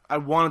I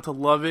wanted to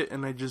love it,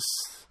 and I just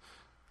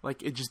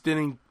it just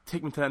didn't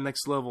take me to that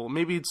next level.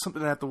 Maybe it's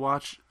something I have to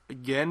watch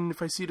again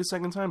if I see it a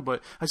second time,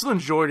 but I still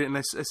enjoyed it, and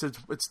I said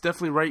it's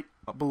definitely right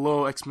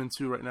below X-Men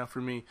 2 right now for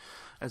me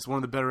as one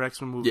of the better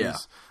X-Men movies. Yeah,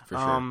 for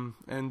sure.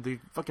 And the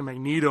fucking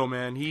Magneto,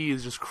 man, he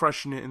is just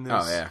crushing it in this.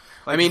 Oh yeah,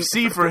 I mean,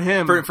 see for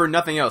him for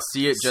nothing else.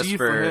 See it just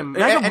for him.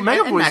 And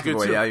McAvoy's good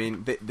too. Yeah, I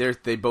mean,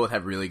 they both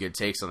have really good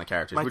takes on the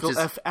characters. Michael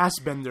F.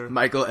 Fassbender.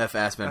 Michael F.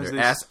 Fassbender,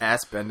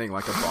 ass bending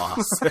like a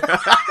boss.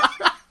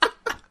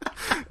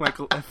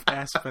 Michael F.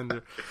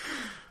 Fassbender.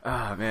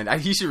 Oh man,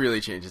 he should really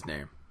change his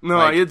name. No,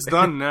 it's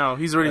done now.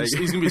 He's already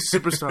he's gonna be a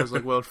superstar. I was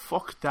like, well,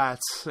 fuck that.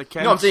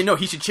 I'm saying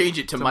he should change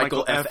it to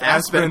Michael F.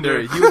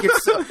 Fassbender. He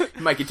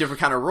might get different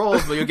kind of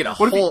roles, but you'll get a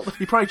whole.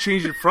 He probably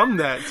changed it from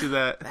that to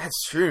that.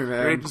 That's true,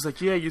 man. Right? He's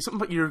like, yeah,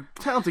 you're a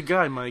talented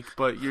guy, Mike,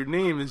 but your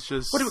name is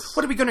just.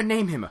 What are we gonna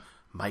name him?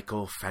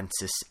 Michael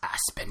Francis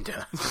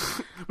Aspender.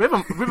 we have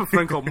a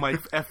friend called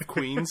Mike F.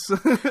 Queens.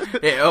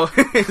 Yeah,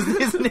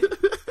 his name.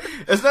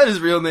 That's not his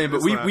real name,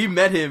 but we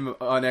met him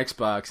on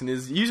Xbox, and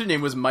his username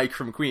was Mike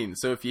from Queens.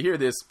 So if you hear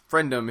this,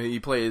 friend him. He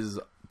plays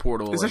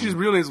Portal. It's actually his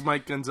real name is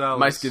Mike Gonzalez.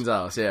 Mike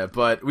Gonzalez, yeah.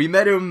 But we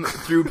met him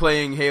through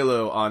playing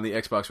Halo on the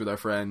Xbox with our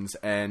friends,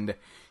 and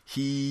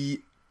his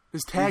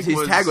tag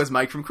was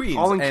Mike from Queens.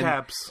 All in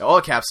caps.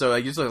 All caps. So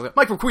you just look like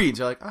Mike from Queens.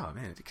 You're like, oh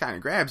man, it kind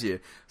of grabs you.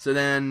 So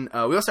then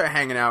we all started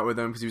hanging out with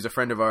him because he was a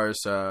friend of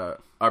ours.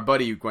 Our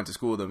buddy went to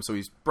school with him, so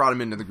we brought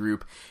him into the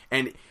group.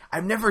 And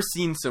I've never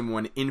seen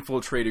someone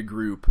infiltrate a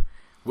group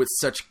with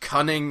such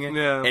cunning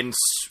and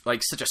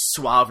such a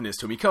suaveness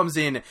to him. He comes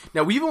in.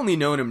 Now we've only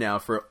known him now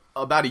for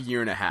about a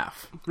year and a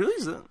half. Really?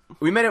 Is it?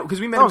 We met it because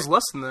we met. That him, was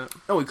less than that.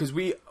 No, because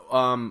we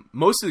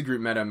most of the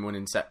group met him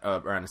when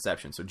around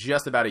Inception, so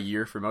just about a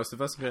year for most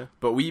of us. Okay.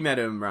 But we met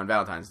him around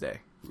Valentine's Day.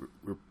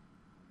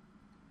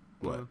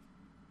 What? Yeah.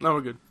 No,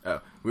 we're good.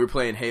 Oh, we were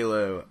playing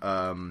Halo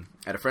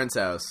at a friend's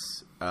house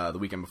the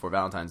weekend before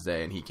Valentine's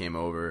Day, and he came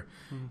over,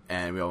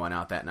 and we all went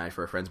out that night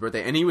for a friend's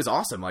birthday, and he was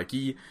awesome. Like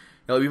we've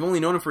only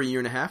known him for a year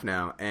and a half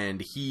now,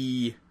 and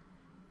he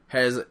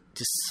has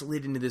just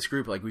slid into this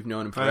group. Like we've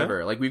known him forever.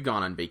 yeah? Like we've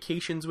gone on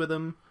vacations with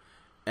him,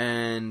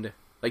 and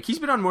like he's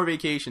been on more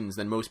vacations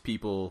than most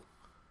people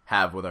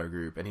have with our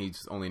group, and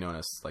he's only known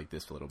us like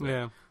this for a little bit.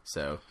 Yeah.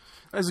 So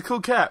he's a cool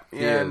cat.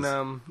 Yeah, is.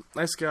 and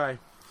nice guy.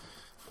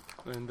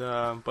 And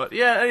but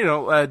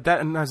yeah, that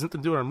has nothing to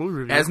do with our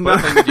movie review. it has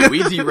nothing to do.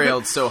 We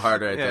derailed so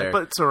hard right yeah, there.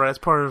 but it's alright. It's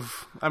part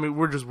of. I mean,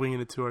 we're just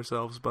winging it to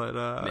ourselves.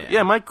 But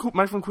yeah, Mike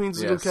from Queens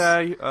is a good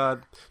guy.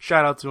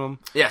 Shout out to him.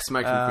 Yes,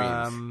 Mike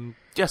from Queens.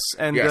 Yes,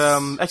 and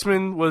Yes.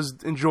 X-Men was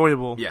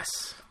enjoyable.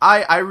 Yes.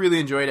 I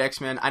really enjoyed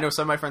X-Men. I know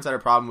some of my friends had a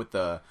problem with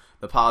the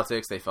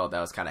politics. They felt that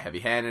was kind of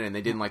heavy-handed, and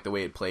they didn't like the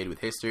way it played with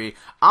history.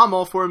 I'm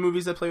all for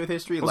movies that play with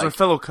history. It was our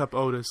fellow Cup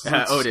Otis.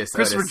 Otis.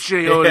 Christopher Otis.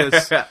 J.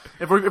 Otis.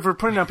 If we're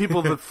putting out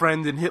people with a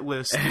friend and hit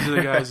list, these are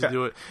the guys who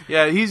do it.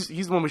 Yeah, he's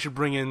the one we should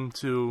bring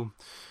into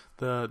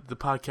the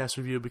podcast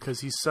review because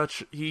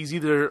he's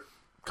either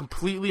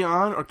completely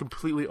on or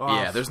completely off.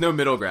 Yeah, there's no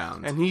middle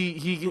ground. And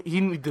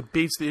he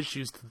debates the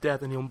issues to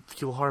death, and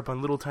he'll harp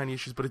on little tiny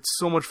issues. But it's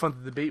so much fun to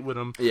debate with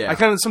him. Yeah.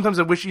 Sometimes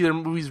I wish either the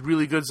movie's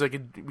really good so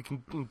we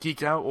can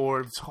geek out,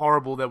 or if it's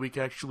horrible that we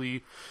can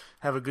actually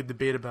have a good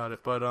debate about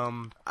it. But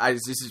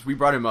we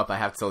brought him up. I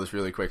have to tell this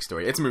really quick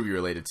story. It's movie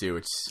related too,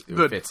 which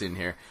Good. fits in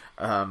here.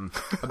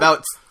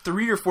 About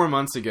 3 or 4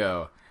 months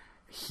ago,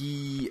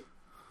 he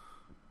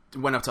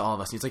went up to all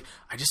of us and he's like,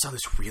 "I just saw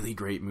this really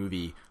great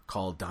movie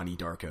called Donnie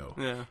Darko."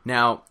 Yeah.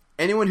 Now,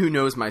 anyone who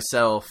knows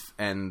myself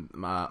and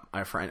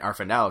our friend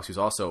Alex, who's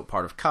also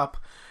part of Cup,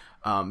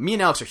 me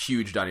and Alex are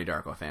huge Donnie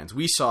Darko fans.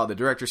 We saw the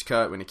director's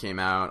cut when it came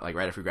out, like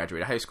right after we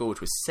graduated high school,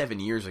 which was 7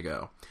 years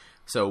ago.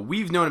 So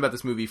we've known about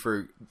this movie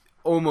for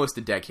almost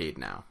a decade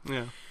now.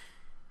 yeah.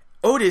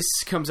 Otis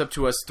comes up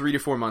to us 3 to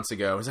 4 months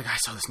ago. He's like, "I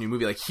saw this new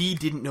movie." Like, he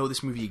didn't know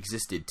this movie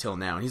existed till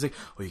now. And he's like,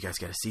 "Oh, you guys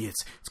got to see it.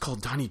 It's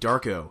called Donnie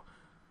Darko."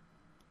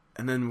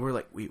 And then we're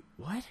like, "Wait,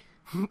 what?"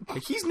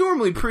 Like, he's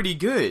normally pretty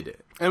good.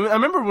 And I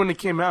remember when it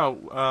came out,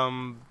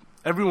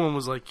 everyone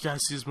was like, "Yeah, I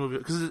see this movie,"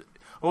 because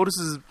Otis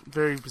is a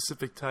very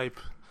specific type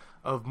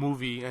of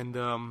movie, and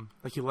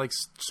like he likes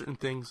certain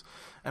things.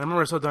 And I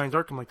remember I saw Donnie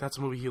Darko. I'm like, "That's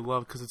a movie he'll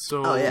love because it's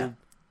so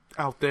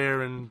out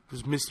there and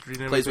there's mystery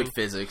and everything." Plays with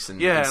physics and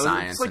it's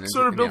science. like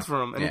sort of built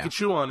for him, and he could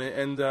chew on it.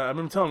 And I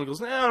remember telling him, he goes,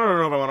 "No,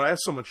 I have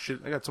so much shit.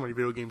 I got so many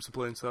video games to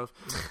play and stuff."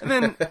 And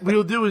then what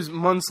he'll do is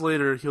months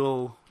later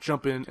he'll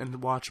jump in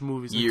and watch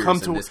movies. Years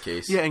and in this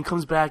case. Yeah, and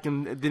comes back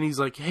and then he's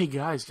like, "Hey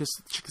guys,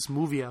 just check this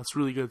movie out. It's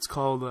really good. It's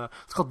called The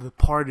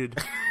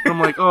Departed." And I'm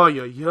like, "Oh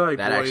yeah,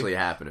 That boy." actually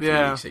happened a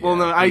few weeks ago. Well,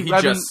 no, he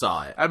just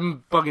saw it. I've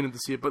been bugging him to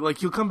see it, but like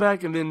he'll come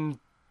back and then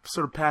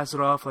sort of pass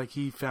it off like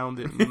he found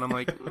it, and I'm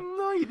like,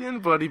 "No, you didn't,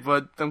 buddy.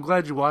 But I'm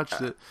glad you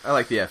watched it." I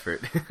like the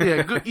effort.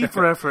 Yeah, good E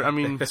for effort. I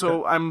mean,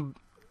 so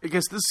I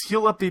guess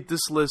he'll update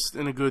this list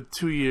in a good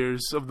 2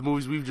 years of the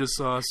movies we've just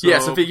saw. So. Yeah,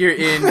 so figure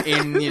in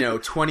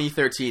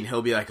 2013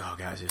 he'll be like, "Oh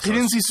guys, he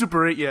didn't see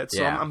Super 8 yet,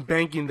 so Yeah. I'm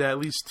banking that at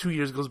least 2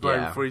 years goes by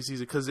Yeah. before he sees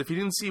it. Because if he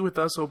didn't see it with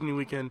us opening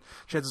weekend,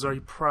 chances are he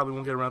probably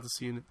won't get around to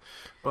seeing it.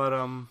 But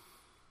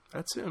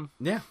that's him.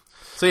 Yeah.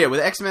 So yeah, with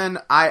X-Men,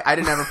 I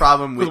didn't have a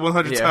problem with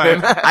 100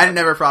 time. I didn't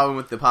have a problem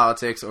with the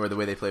politics or the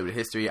way they played with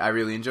history. I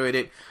really enjoyed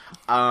it.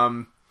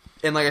 And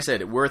like I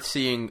said, worth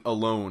seeing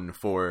alone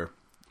for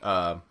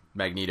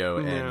Magneto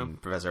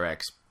and Professor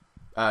X.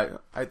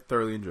 I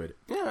thoroughly enjoyed it.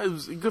 Yeah, it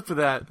was good for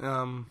that.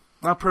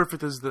 Not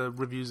perfect as the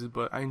reviews,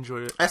 but I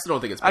enjoyed it. I still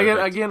don't think it's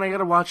perfect. I got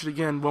to watch it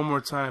again one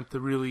more time to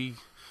really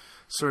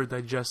sort of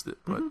digest it.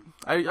 But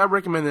I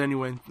recommend it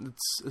anyway.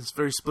 It's a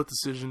very split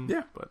decision.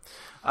 Yeah. But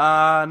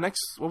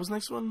what was the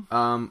next one?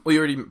 Well, you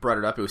already brought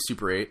it up. It was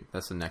Super 8.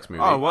 That's the next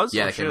movie. Oh, it was?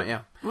 Yeah, Oh, that came shit. out,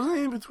 yeah. Wasn't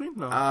it in between?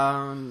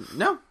 No.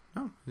 No.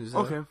 It was,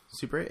 Okay.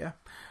 Super 8, yeah.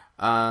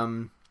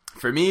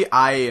 For me,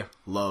 I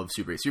love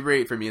Super 8. Super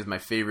 8 for me is my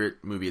favorite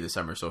movie of the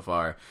summer so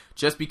far,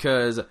 just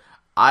because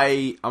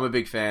I'm a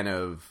big fan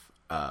of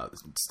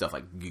stuff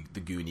like The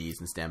Goonies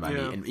and Stand By Me,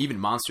 and even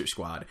Monster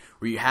Squad,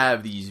 where you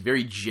have these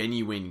very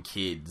genuine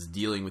kids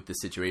dealing with the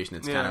situation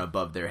that's kind of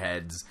above their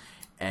heads.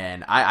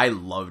 And I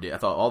loved it. I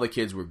thought all the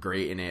kids were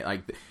great in it.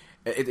 Like,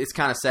 it's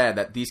kind of sad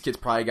that these kids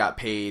probably got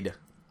paid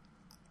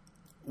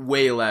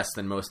way less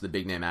than most of the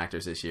big name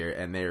actors this year,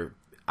 and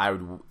I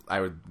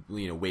would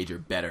wager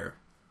better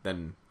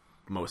than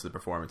most of the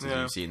performances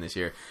you've seen this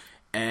year.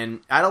 And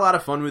I had a lot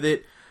of fun with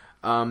it.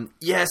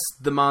 Yes,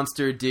 the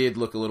monster did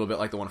look a little bit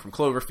like the one from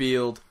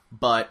Cloverfield,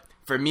 but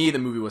for me, the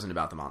movie wasn't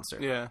about the monster.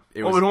 Yeah.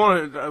 We don't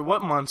want to.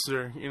 What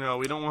monster? We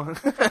don't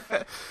want.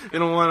 We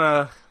don't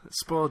want to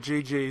spoil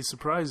JJ's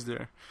surprise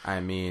there. I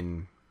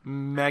mean,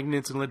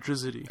 magnets and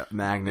electricity.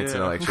 Magnets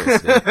and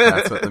electricity.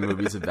 That's what the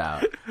movie's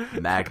about.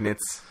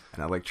 Magnets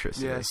and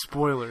electricity. Yeah,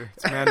 spoiler.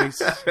 It's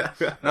madness.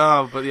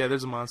 No, but yeah,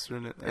 there's a monster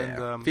in it. Yeah.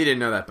 And If you didn't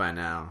know that by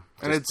now,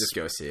 and just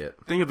go see it.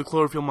 think of the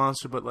Cloverfield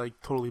monster, but like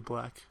totally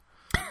black.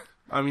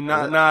 I mean,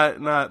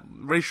 not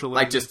racial.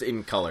 Like just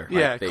in color.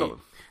 Yeah, like color.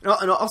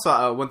 And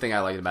also, one thing I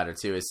liked about it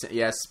too is,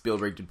 yes,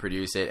 Spielberg did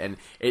produce it, and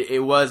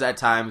it was at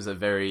times a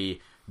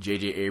very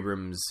J.J.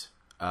 Abrams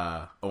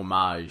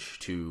homage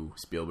to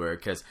Spielberg,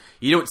 because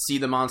you don't see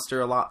the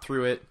monster a lot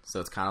through it, so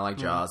it's kind of like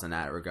Jaws in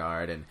that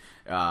regard, and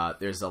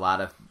there's a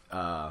lot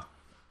of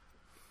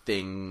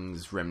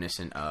things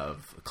reminiscent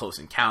of Close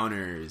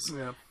Encounters,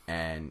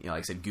 and like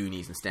I said,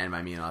 Goonies and Stand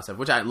By Me and all that stuff,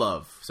 which I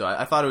love. So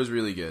I thought it was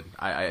really good.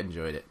 I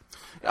enjoyed it.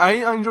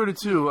 I enjoyed it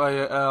too.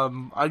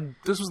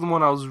 This was the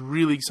one I was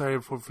really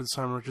excited for the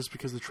summer, just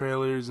because the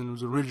trailers and it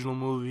was an original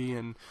movie,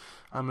 and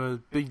I'm a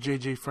big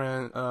JJ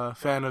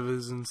fan of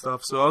his and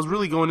stuff. So I was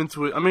really going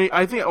into it. I mean,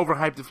 I think I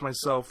overhyped it for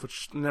myself, which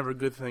is never a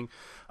good thing.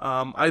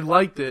 I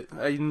liked it.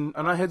 I'm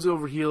not heads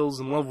over heels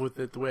in love with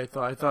it the way I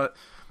thought. I thought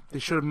they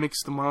should have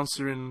mixed the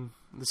monster and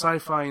the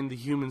sci-fi and the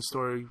human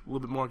story a little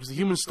bit more, because the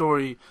human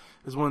story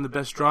is one of the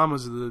best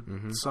dramas of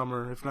the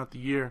summer, if not the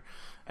year.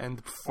 And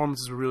the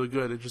performances were really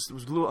good. It was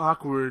a little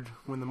awkward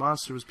when the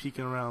monster was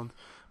peeking around,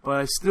 but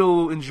I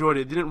still enjoyed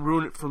it. It didn't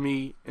ruin it for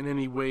me in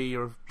any way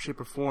or shape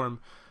or form.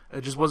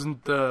 It just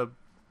wasn't the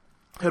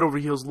head over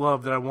heels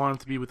love that I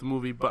wanted to be with the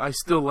movie, but I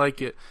still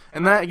like it.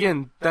 And that,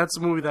 again, that's a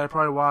movie that I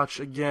probably watch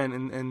again,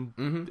 and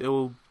it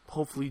will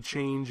hopefully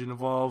change and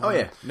evolve. Oh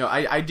yeah, no,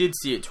 I did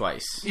see it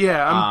twice.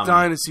 Yeah, I'm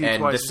dying to see it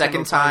twice. And the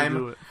second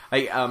time,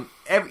 like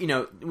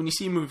when you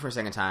see a movie for a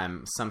second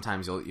time,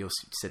 sometimes you'll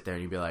sit there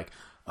and you'll be like,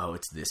 oh,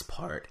 it's this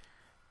part,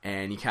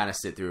 and you kind of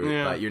sit through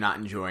it, but you're not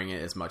enjoying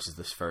it as much as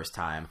the first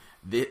time.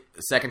 The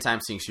second time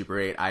seeing Super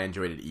 8, I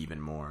enjoyed it even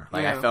more.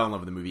 Like, I fell in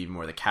love with the movie even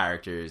more, the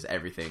characters,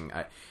 everything.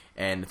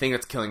 And the thing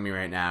that's killing me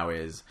right now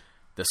is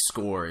the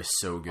score is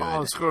so good.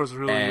 Oh, the score is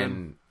really good.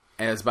 And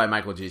it's by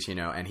Michael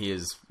Giacchino, and he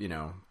is,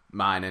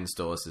 mine and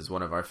Stolis is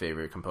one of our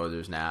favorite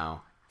composers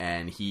now,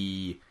 and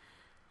he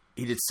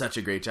did such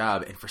a great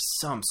job, and for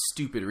some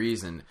stupid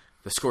reason,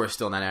 the score is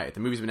still not out yet. The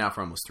movie's been out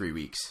for almost 3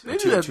 weeks. They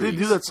do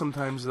that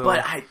sometimes, though.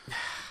 But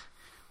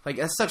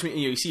that sucks me.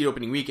 You see it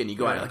opening weekend, you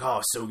go out, you're like, oh,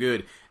 it's so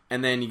good.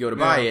 And then you go to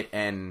buy it,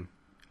 and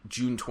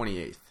June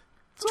 28th.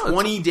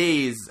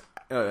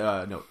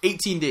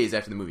 18 days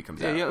after the movie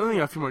comes out. Yeah, only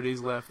got a few more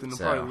days left, and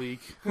it'll probably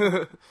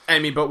leak. I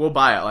mean, but we'll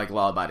buy it like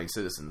law-abiding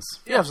citizens.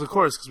 Yes, of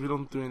course, because we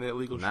don't do any of that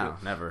illegal shit. No,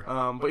 never.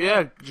 But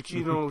yeah,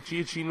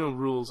 Giacchino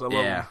rules. I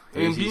love him.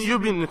 And you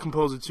being a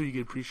composer, too, you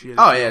can appreciate it.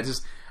 Oh, yeah,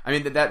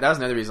 that was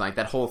another reason, like,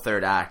 that whole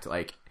third act,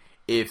 like,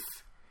 I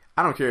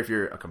don't care if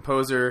you're a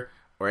composer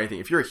or anything,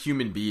 if you're a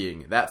human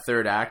being, that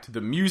third act,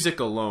 the music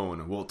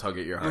alone will tug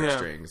at your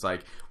heartstrings.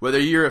 Like, whether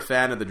you're a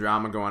fan of the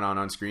drama going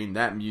on screen,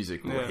 that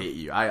music will hit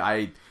you.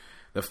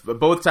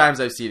 Both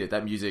times I've seen it,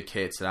 that music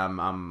hits, and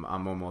I'm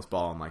almost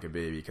bawling like a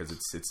baby, because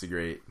it's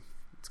great.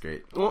 It's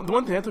great. Well, the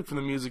one thing I took from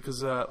the music,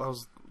 because I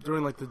was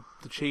during like the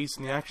chase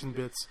and the action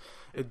bits,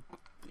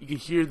 you could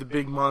hear the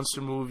big monster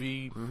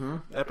movie,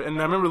 and I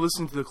remember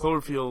listening to the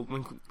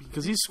Cloverfield,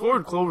 because he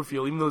scored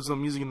Cloverfield, even though there's no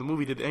music in the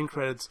movie, he did the end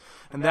credits,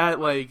 and that,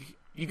 like,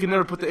 you can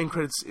never put the end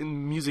credits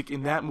in music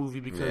in that movie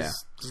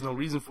because there's no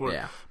reason for it.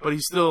 Yeah. But he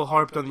still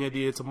harped on the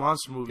idea it's a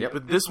monster movie. Yep.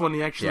 But this one,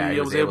 he actually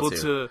was able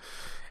to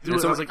do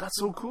it. I was like, that's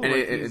so cool. And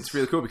like, it's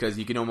really cool because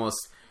you can almost,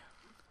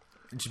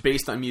 just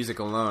based on music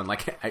alone,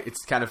 like,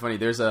 it's kind of funny.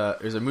 There's a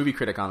movie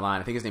critic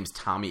online. I think his name's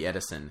Tommy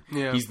Edison.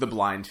 Yeah. He's the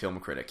blind film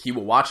critic. He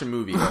will watch a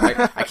movie.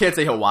 I can't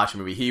say he'll watch a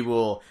movie. He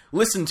will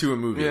listen to a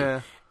movie.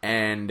 Yeah.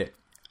 And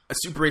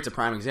Super 8's a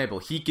prime example.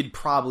 He could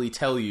probably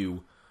tell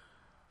you.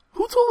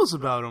 Who told us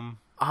about him?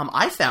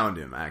 I found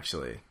him,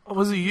 actually. Oh,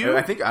 was it you?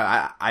 I think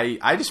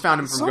I just found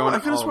him from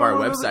going to all of our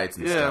websites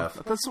and stuff.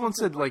 I thought someone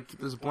said, like,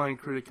 there's a blind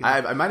critic. It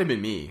might have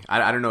been me.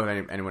 I don't know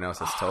if anyone else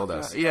has told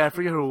us. Yeah, I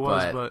forget who it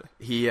was, but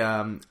he,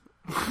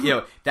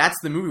 that's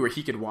the movie where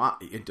he could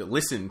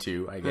listen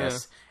to, I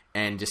guess,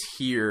 and just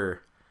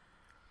hear,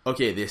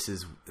 okay, this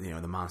is,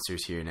 the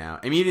monster's here now.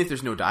 I mean, even if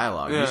there's no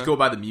dialogue, you just go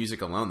by the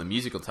music alone. The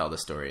music will tell the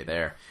story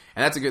there.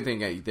 And that's a good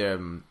thing. It's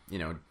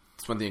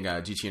one thing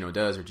Giacchino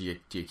does, or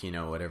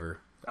Giacchino, whatever.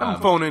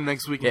 I'm phoning in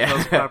next week and tell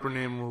his proper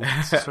name. We'll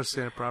start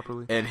saying it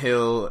properly. And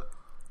he'll,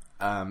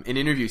 in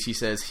interviews, he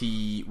says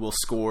he will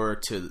score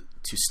to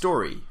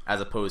story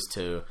as opposed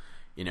to,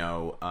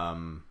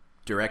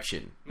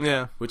 direction.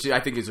 Yeah. Which I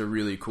think is a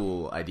really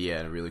cool idea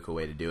and a really cool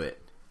way to do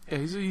it. Yeah,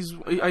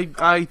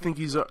 I think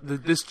he's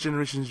this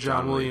generation's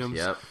John Williams.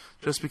 Yep.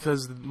 Just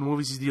because the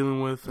movies he's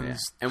dealing with, and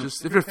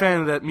just if you're a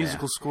fan of that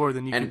musical score,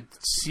 then you can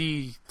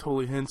see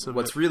totally hints of it.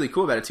 What's really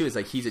cool about it too is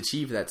like he's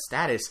achieved that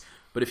status.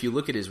 But if you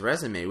look at his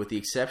resume, with the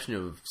exception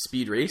of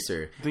Speed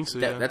Racer, I think so,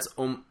 that's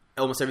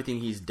almost everything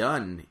he's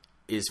done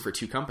is for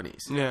two companies.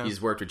 Yeah. He's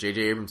worked with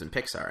J.J. Abrams and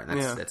Pixar,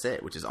 and that's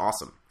it, which is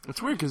awesome.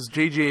 It's weird because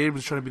J.J.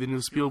 Abrams is trying to be the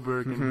new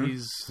Spielberg, and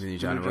he's the new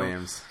John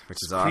Williams, which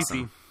is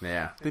awesome. Creepy.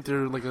 Yeah, I think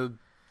they're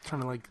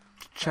trying to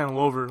channel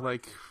over, I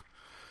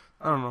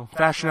don't know,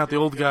 fashion out the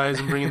old guys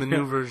and bring in the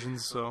new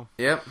versions. So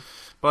yep.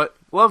 But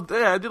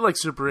I did like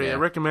Super 8. Yeah. I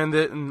recommend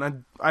it,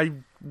 and I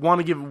want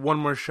to give it one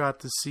more shot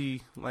to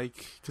see,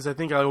 because I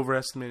think I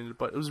overestimated it,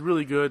 but it was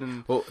really good.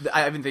 And well,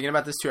 I've been thinking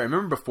about this too. I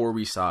remember before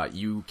we saw it,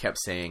 you kept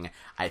saying,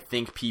 "I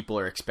think people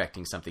are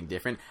expecting something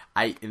different."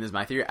 And this is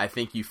my theory. I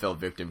think you fell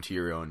victim to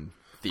your own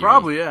theory.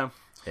 probably, yeah.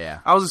 Yeah.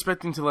 I was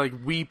expecting to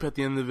weep at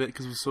the end of it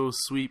because it was so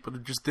sweet, but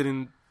it just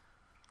didn't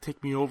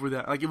take me over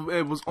that.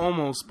 It was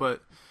almost,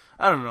 but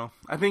I don't know.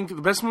 I think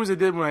the best movies I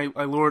did when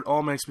I lowered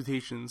all my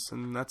expectations,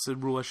 and that's a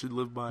rule I should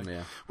live by.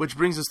 Yeah. Which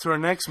brings us to our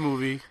next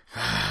movie.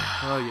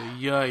 Oh,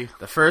 yeah.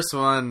 The first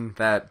one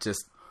that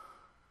just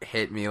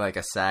hit me like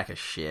a sack of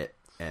shit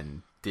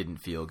and didn't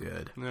feel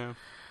good. Yeah.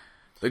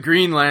 The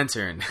Green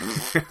Lantern.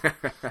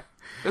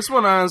 This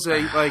one,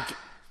 honestly,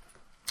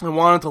 I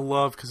wanted to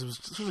love because it was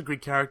such a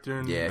great character.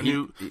 And Yeah,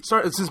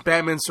 since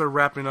Batman started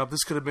wrapping up,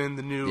 this could have been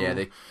the new. Yeah,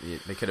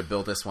 they could have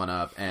built this one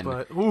up, and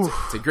But,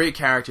 it's a great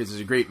character. There's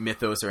a great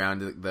mythos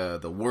around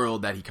the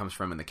world that he comes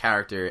from, and the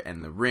character,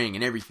 and the ring,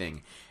 and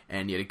everything.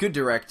 And he had a good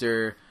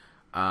director,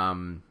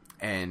 and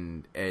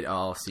it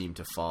all seemed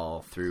to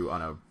fall through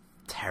on a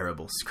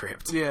terrible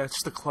script. Yeah, it's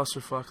just a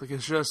clusterfuck.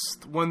 It's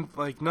just one.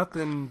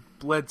 Nothing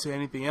led to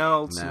anything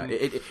else. No, and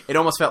it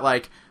almost felt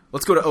like,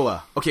 let's go to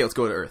Oa. Okay, let's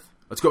go to Earth.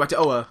 Let's go back to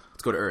Oa.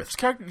 Let's go to Earth.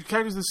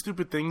 Characters did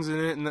stupid things in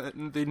it,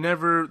 and they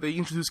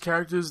introduced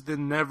characters,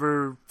 then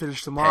never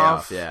finished them Payoff,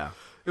 off. yeah.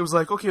 It was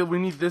like, okay, we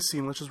need this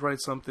scene, let's just write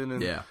something,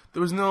 and Yeah.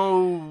 there was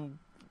no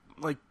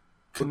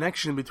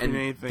connection between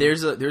anything.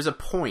 There's a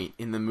point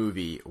in the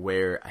movie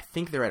where I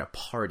think they're at a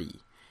party,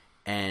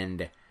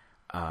 and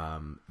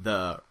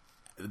the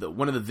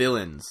one of the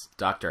villains,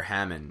 Dr.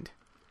 Hammond,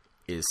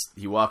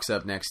 he walks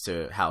up next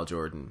to Hal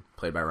Jordan,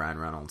 played by Ryan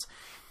Reynolds.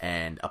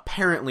 And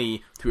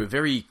apparently, through a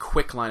very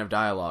quick line of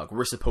dialogue,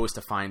 we're supposed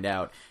to find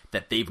out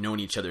that they've known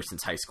each other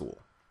since high school.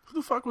 Who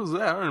the fuck was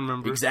that? I don't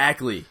remember.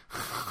 Exactly.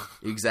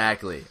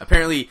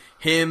 Apparently,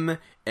 him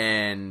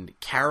and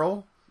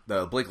Carol,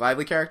 the Blake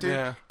Lively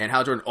character, and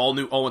Hal Jordan all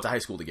went to high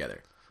school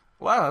together.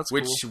 Wow, that's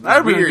which cool.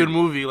 That would be a good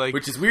movie.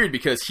 Which is weird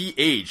because he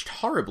aged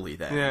horribly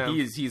then. Yeah.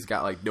 He's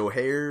got no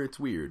hair. It's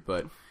weird,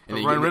 but...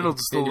 And Ryan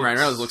Reynolds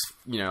looks,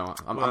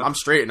 I'm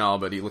straight and all,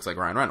 but he looks like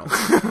Ryan Reynolds.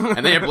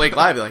 And they have Blake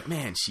Lively,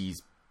 man,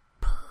 she's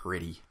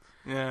pretty.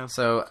 Yeah.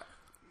 So,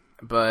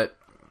 but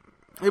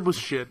it was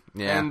shit.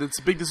 Yeah. And it's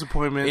a big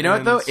disappointment. You know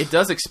what, though? It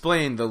does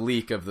explain the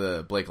leak of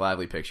the Blake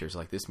Lively pictures.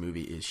 This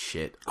movie is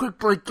shit. Quick,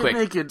 Blake, get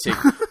naked.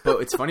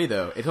 But it's funny,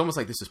 though. It's almost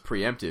like this is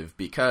preemptive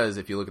because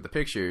if you look at the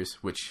pictures,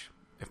 which...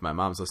 If my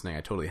mom's listening,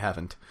 I totally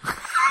haven't.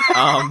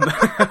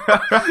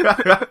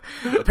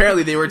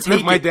 Apparently they were taken...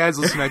 If my dad's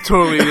listening, I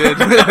totally did.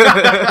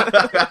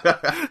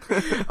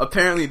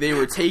 Apparently they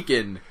were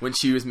taken when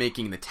she was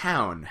making The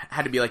Town.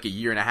 Had to be a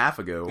year and a half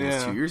ago,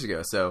 almost 2 years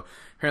ago. So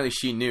apparently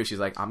she knew. She's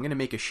like, I'm going to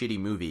make a shitty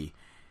movie,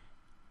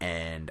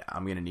 and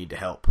I'm going to need to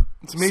help.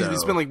 It's amazing. They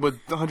spent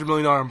 $100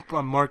 million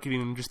on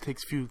marketing and just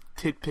takes a few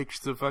tit pics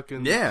to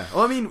fucking... Yeah.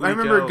 Well, I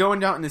remember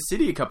going out in the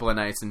city a couple of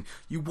nights, and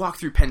you walk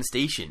through Penn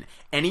Station.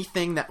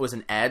 Anything that was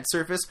an ad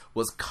surface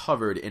was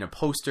covered in a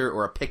poster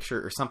or a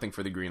picture or something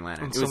for the Green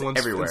Lantern. It was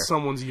everywhere. And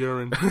someone's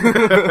urine.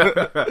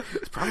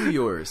 It's probably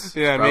yours.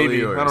 Yeah, maybe.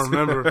 Yours. I don't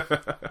remember.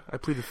 I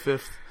plead the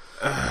fifth.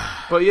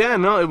 But yeah,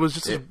 no, it was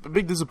just a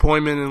big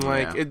disappointment,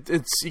 and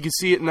it's you can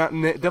see it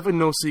definitely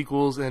no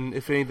sequels, and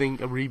if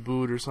anything, a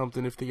reboot or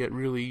something if they get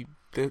really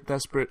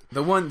desperate.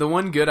 The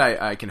one good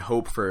I can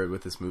hope for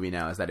with this movie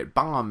now is that it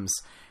bombs,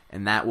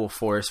 and that will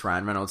force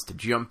Ryan Reynolds to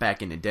jump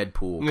back into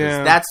Deadpool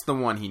because that's the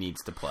one he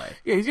needs to play.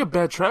 Yeah, he's got a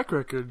bad track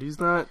record. He's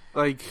not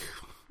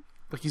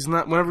he's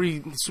not. Whenever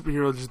the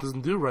superhero just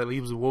doesn't do right.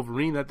 He was a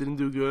Wolverine that didn't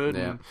do good.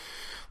 Yeah.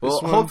 Well,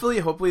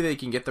 hopefully they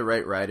can get the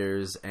right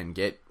writers and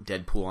get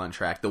Deadpool on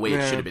track the way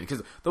it should have been.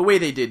 Because the way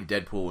they did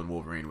Deadpool and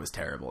Wolverine was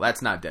terrible.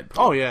 That's not Deadpool.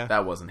 Oh, yeah.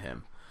 That wasn't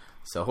him.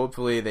 So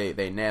hopefully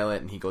they nail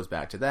it and he goes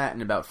back to that.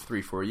 In about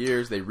 3-4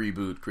 years, they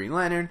reboot Green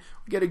Lantern,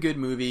 we get a good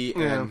movie,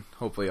 and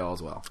hopefully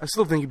all's well. I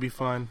still think he'd be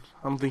fine.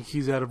 I don't think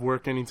he's out of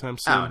work anytime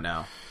soon. Oh,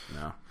 no.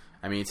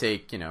 I mean,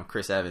 take,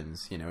 Chris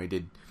Evans. He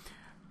did...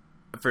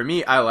 For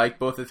me, I like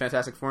both the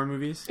Fantastic Four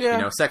movies.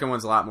 Yeah. Second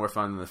one's a lot more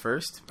fun than the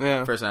first. Yeah.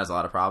 The first one has a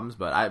lot of problems,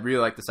 but I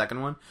really like the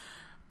second one.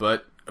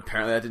 But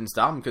apparently that didn't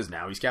stop him because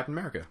now he's Captain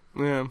America.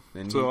 Yeah.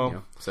 And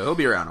so he'll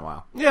be around a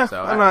while. Yeah.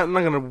 So I'm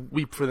not gonna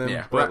weep for them.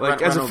 Yeah,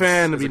 but as a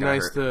fan, it'd be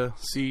nice to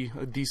see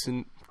a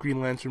decent Green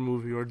Lantern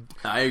movie. Or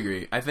I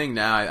agree. I think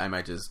now I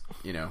might just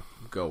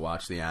go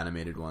watch the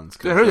animated ones.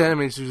 I heard the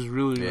animated is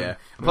really good. Yeah.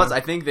 Plus, I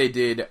think they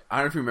did. I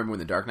don't know if you remember when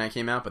The Dark Knight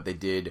came out, but they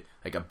did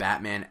a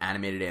Batman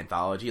animated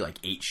anthology,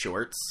 8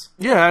 shorts.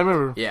 Yeah, I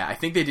remember. Yeah, I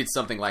think they did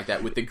something like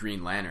that with the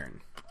Green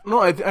Lantern. No,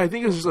 I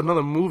think it was just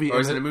another movie. Oh,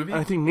 is it a movie?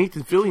 I think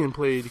Nathan Fillion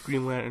played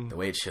Green Lantern. The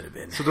way it should have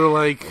been. So they're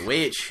the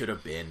way it should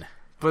have been.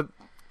 But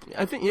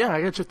I think I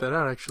gotta check that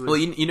out actually.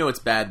 Well, it's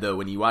bad though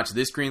when you watch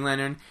this Green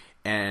Lantern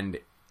and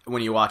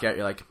when you walk out,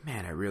 you're like,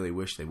 man, I really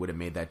wish they would have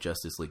made that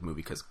Justice League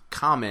movie because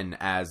Common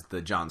as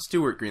the John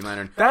Stewart Green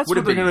Lantern. That's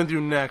what they're gonna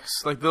do next.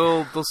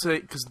 They'll say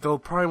because they'll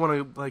probably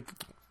want to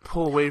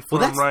pull away from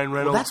Ryan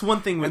Reynolds. Well, that's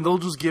one thing. And they'll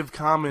just give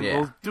comment.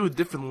 They'll do a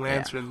different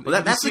Lantern. Yeah.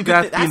 Well, that's the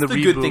good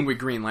thing with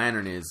Green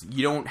Lantern is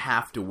you don't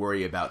have to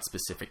worry about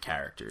specific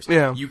characters.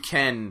 Yeah. You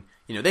can,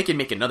 they can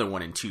make another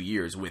one in 2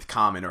 years with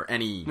Common or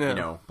any,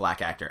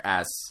 black actor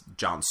as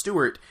Jon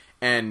Stewart,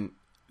 and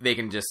they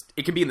can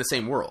it can be in the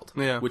same world.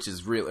 Yeah. Which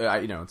is really,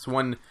 it's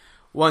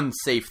one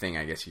safe thing,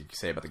 I guess you could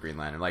say about the Green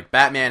Lantern. Like,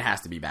 Batman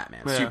has to be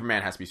Batman. Yeah.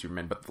 Superman has to be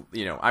Superman. But,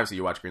 obviously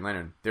you watch Green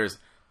Lantern, there's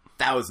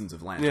thousands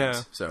of lanterns.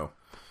 Yeah. So,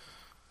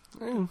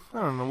 I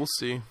don't know. We'll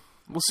see.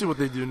 We'll see what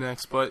they do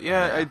next. But,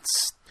 I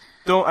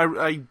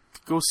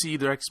go see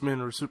either X-Men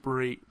or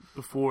Super 8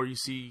 before you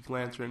see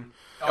Lantern.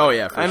 Oh,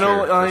 yeah, for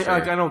sure.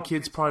 I know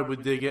kids probably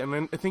would dig it.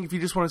 And I think if you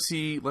just want to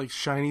see, like,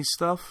 shiny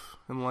stuff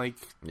and, like,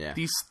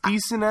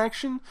 decent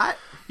action,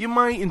 you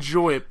might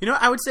enjoy it.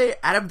 I would say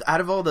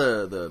out of all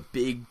the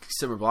big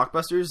summer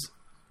blockbusters,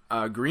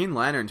 Green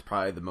Lantern's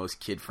probably the most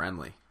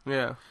kid-friendly.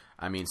 Yeah.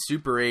 I mean,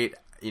 Super 8,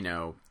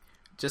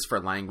 just for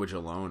language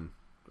alone,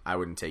 I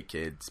wouldn't take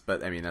kids.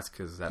 But, I mean, that's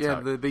because that's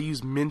how... they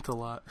use mint a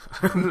lot.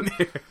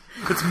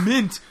 It's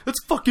mint!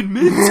 That's fucking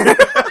mint!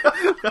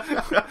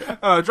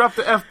 Drop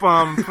the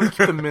F-bomb.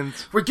 Keep the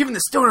mint. We're giving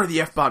the stoner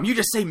the F-bomb. You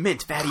just say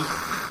mint, fatty.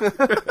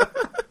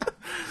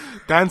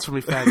 Dance for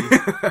me, fatty.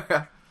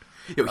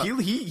 Yo,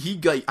 he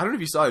got, I don't know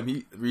if you saw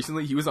him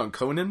recently. He was on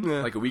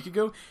Conan like a week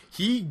ago.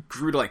 He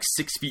grew to like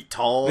 6 feet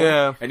tall.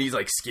 Yeah. And he's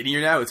like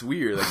skinnier now. It's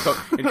weird.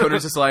 Like, and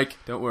Conan's just like,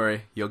 don't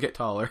worry, you'll get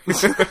taller.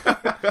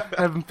 I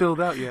haven't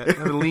filled out yet. I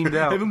haven't leaned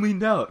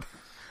out.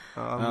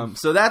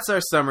 So that's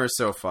our summer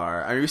so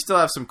far. I mean, we still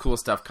have some cool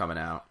stuff coming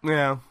out.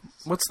 Yeah.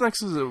 What's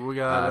next? Is it we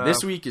got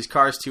this week is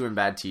Cars 2 and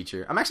Bad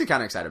Teacher. I'm actually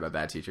kind of excited about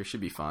Bad Teacher. Should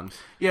be fun.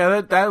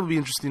 Yeah, that would be an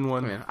interesting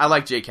one. I mean, I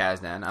like Jay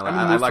Kasdan. I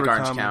like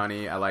Orange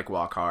County. I like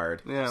Walk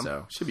Hard. Yeah.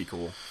 So should be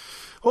cool.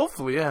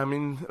 Hopefully, yeah. I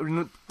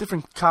mean,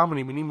 different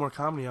comedy. We need more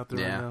comedy out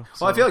there right now.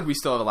 So. Well, I feel like we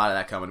still have a lot of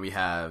that coming. We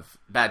have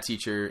Bad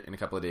Teacher in a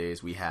couple of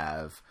days. We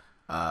have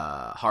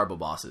Horrible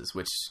Bosses,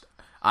 which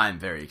I'm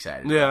very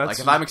excited about. Like,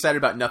 if I'm excited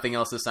about nothing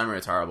else this summer,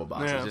 it's Horrible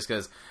Bosses. Just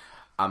because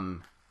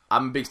I'm a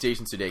big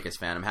Jason Sudeikis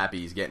fan. I'm happy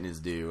he's getting his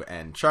due.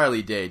 And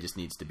Charlie Day just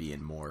needs to be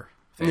in more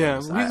things.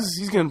 Yeah,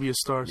 he's going to be a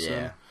star soon.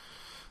 Yeah.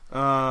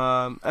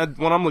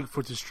 What I'm looking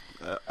for is,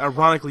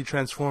 ironically,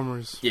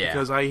 Transformers. Yeah.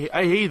 Because I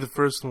hated the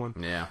first one.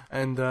 Yeah.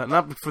 And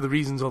not for the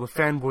reasons all the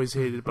fanboys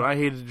hated it, but I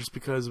hated it just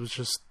because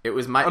it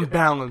was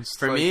unbalanced.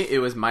 For me, it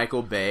was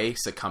Michael Bay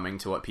succumbing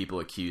to what people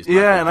accused.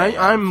 Yeah, Michael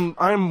and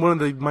I'm one of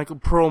the Michael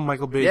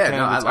Bay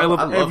candidates. I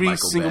love every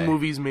single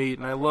movie he's made,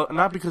 and I love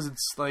not because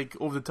it's like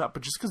over the top,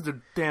 but just because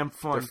they're damn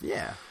fun.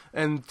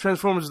 And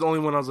Transformers is the only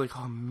one I was like,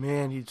 oh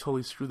man, he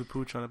totally screwed the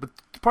pooch on it. But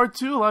Part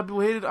 2, a lot of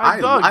people hated.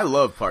 I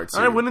love Part 2.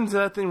 And I went into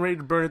that thing ready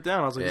to burn it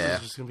down. I was like, this is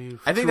just gonna be.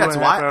 I think that's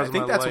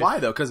why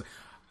though, because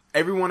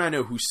everyone I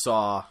know who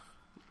saw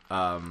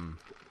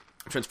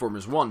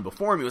Transformers 1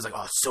 before me was like,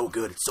 oh, it's so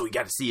good, so you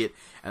got to see it.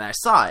 And I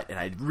saw it, and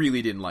I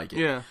really didn't like it.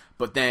 Yeah.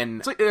 But then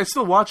it's like, I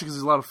still watch it because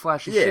there's a lot of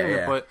flashy shit in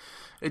it, but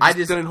it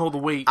just didn't hold the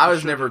weight. I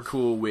was never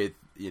cool with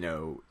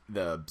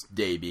the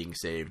day being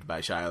saved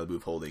by Shia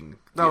LaBeouf holding.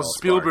 That was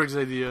Spielberg's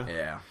idea.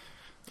 Yeah.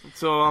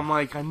 So I'm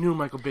like, I knew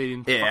Michael Bay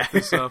didn't fuck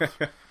this up.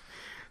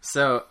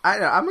 So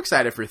I'm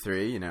excited for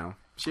 3.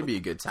 Should be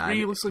a good time.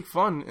 3 looks like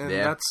fun, and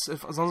that's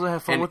as long as I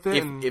have fun with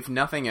it. If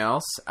nothing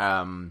else,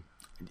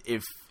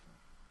 if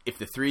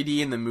the 3D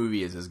in the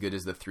movie is as good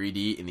as the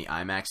 3D in the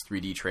IMAX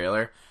 3D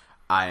trailer,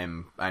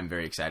 I'm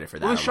very excited for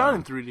that. Well, it's shot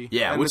in 3D.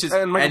 Yeah,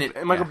 and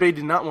Michael Bay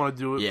did not want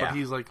to do it, but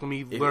he's like, let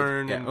me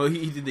learn. Well,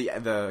 he did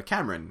the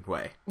Cameron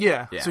way.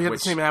 Yeah, so he had the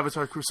same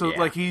Avatar crew. So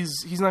like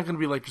he's not going to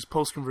be like just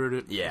post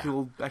converted. Yeah,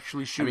 he'll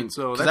actually shoot.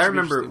 So because I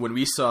remember when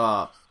we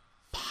saw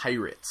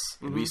Pirates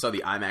and we saw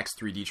the IMAX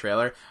 3D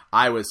trailer,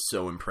 I was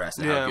so impressed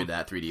at how good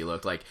that 3D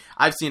looked. Like,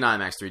 I've seen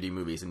IMAX 3D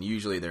movies, and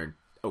usually they're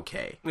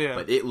okay,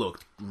 but it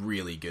looked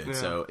really good. Yeah.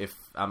 So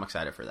I'm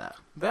excited for that.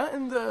 That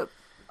and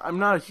I'm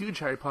not a huge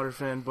Harry Potter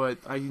fan, but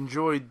I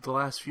enjoyed the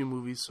last few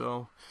movies.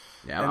 So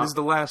and this is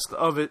the last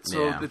of it.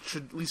 So it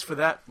should, at least for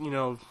that,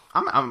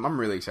 I'm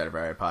really excited for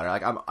Harry Potter.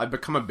 Like, I've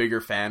become a bigger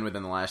fan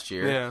within the last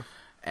year. Yeah.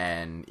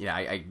 And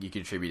you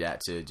can attribute that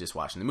to just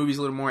watching the movies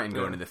a little more and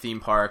going to the theme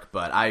park.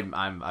 But I've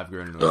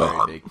grown into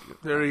a very big.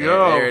 There you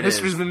go. There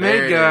History's been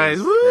made, guys.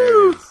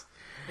 Woo!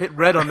 Hit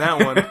red on that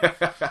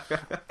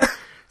one.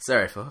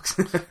 Sorry, folks.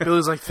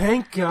 Billy's like,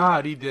 thank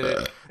God he did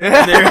it.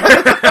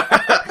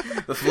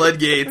 The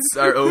floodgates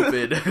are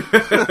open.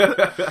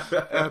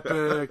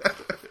 Epic.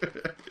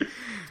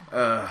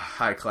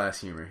 High class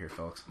humor here,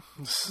 folks.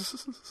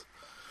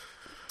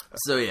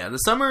 So yeah, the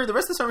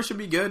rest of the summer should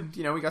be good.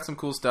 We got some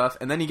cool stuff,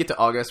 and then you get to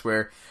August,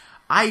 where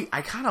I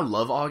kind of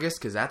love August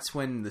because that's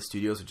when the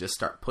studios will just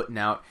start putting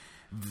out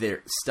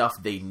their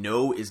stuff they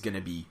know is going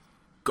to be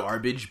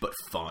garbage but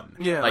fun.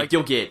 Yeah, like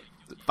you'll get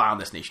Final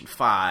Destination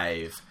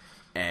 5.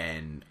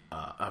 and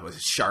was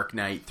it Shark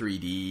Night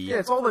 3D? Yeah,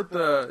 it's all like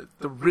the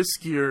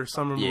riskier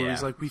summer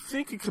movies. Like, we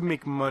think it could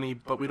make money,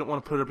 but we don't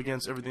want to put it up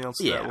against everything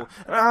else. Yeah. That will.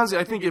 And honestly,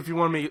 I think if you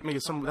want to make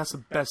it summer, that's the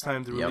best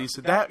time to release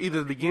it. That either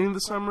the beginning of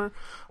the summer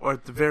or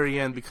at the very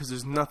end, because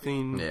there's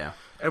nothing. Yeah.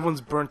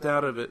 Everyone's burnt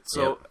out of it.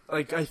 So,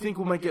 like, I think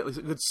we might get like,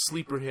 a good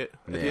sleeper hit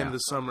at the end of the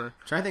summer.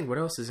 I'm trying to think what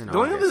else is in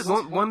August.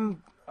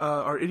 One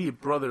Our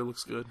Idiot Brother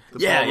looks good.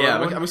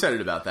 I'm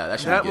excited about that.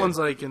 That one's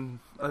like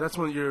that's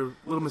one of your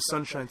Little Miss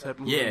Sunshine type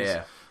movies.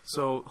 Yeah.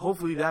 So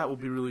hopefully that will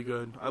be really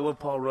good. I love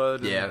Paul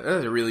Rudd. Yeah,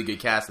 there's a really good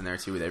cast in there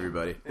too with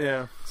everybody.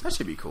 Yeah, so that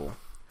should be cool.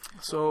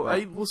 So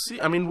we'll see.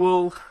 I mean,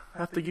 we'll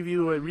have to give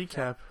you a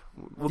recap.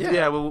 We'll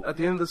at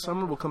the end of the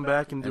summer we'll come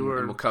back and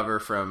we'll cover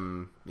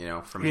from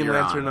Green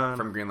Lantern on.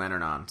 From Green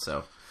Lantern on.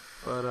 So,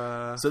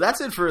 so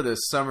that's it for the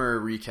summer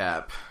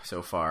recap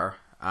so far.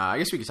 I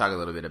guess we could talk a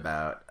little bit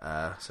about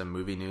some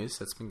movie news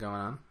that's been going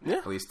on. Yeah,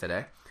 at least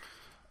today.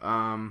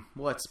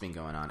 What's been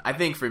going on? I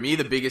think for me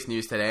the biggest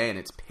news today, and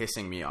it's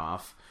pissing me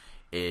off,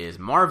 is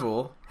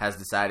Marvel has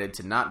decided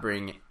to not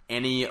bring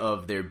any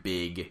of their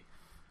big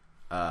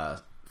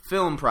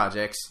film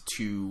projects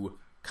to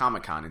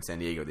Comic-Con in San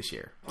Diego this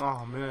year.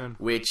 Oh, man.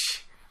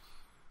 Which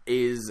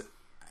is...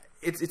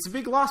 It's a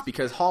big loss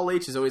because Hall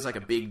H is always like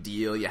a big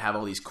deal. You have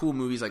all these cool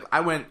movies. Like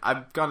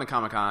I've gone to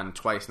Comic-Con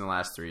twice in the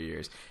last 3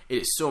 years.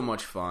 It is so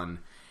much fun.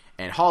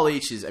 And Hall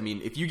H is, I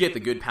mean, if you get the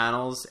good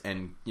panels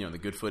and, the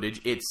good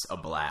footage, it's a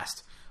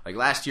blast. Like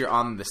last year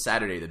on the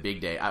Saturday, the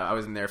big day, I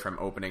was in there from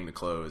opening to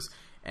close.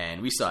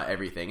 And we saw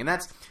everything. And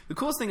that's the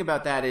coolest thing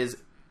about that is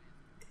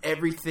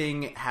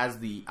everything has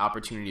the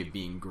opportunity of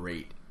being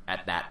great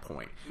at that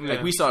point. Yeah.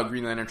 Like we saw a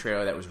Green Lantern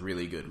trailer that was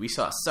really good. We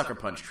saw a Sucker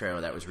Punch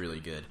trailer that was really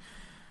good.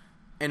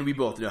 And we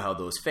both know how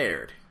those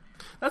fared.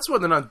 That's why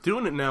they're not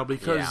doing it now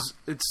because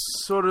it's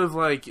sort of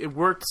like it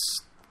worked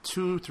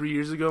 2-3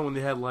 years ago when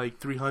they had like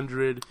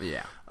 300.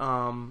 Yeah.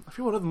 I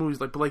forget what other movies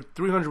but like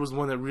 300 was the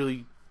one that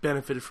really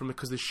benefited from it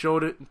because they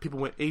showed it and people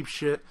went ape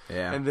shit.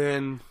 Yeah. And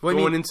then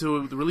going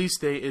into the release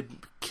date, it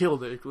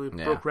killed it. It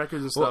broke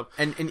records and stuff.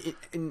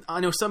 And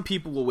I know some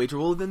people will wager,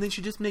 well, then they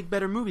should just make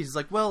better movies. It's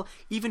like, well,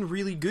 even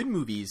really good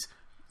movies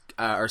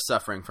are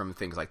suffering from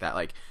things like that.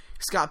 Like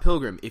Scott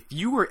Pilgrim. If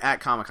you were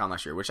at Comic-Con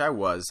last year, which I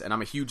was, and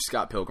I'm a huge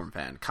Scott Pilgrim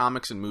fan,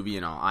 comics and movie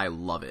and all, I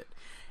love it.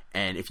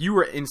 And if you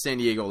were in San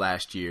Diego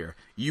last year,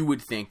 you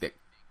would think that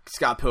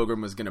Scott Pilgrim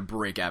was going to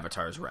break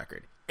Avatar's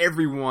record.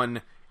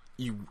 Everywhere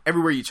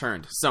you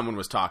turned, someone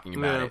was talking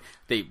about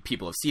it.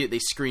 People have seen it. They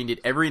screened it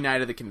every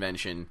night of the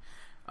convention.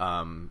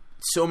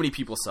 So many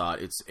people saw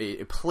it.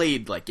 It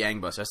played like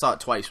gangbusters. I saw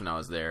it twice when I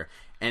was there,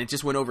 and it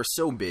just went over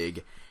so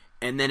big.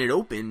 And then it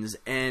opens,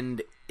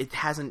 and it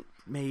hasn't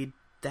made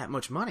that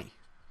much money,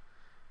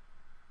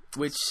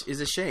 which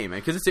is a shame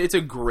because it's a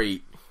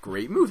great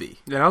movie.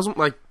 Yeah, I was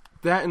like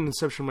that and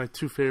Inception were my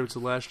two favorites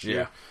of last year.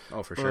 Yeah,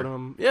 oh for sure.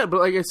 But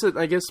like I said,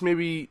 I guess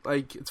maybe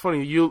like it's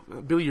funny.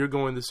 Billy, you're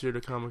going this year to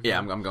Comic-Con. Yeah,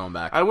 I'm going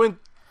back. I went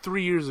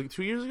 3 years ago.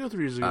 2 years ago,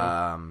 3 years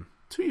ago.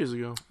 2 years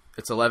ago.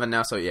 It's 11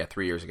 now, so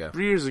 3 years ago.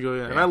 3 years ago,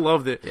 and I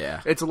loved it. Yeah,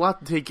 it's a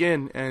lot to take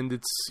in,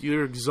 and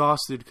you're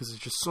exhausted because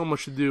it's just so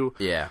much to do.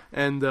 Yeah,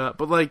 and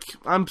but like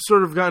I'm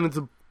sort of gotten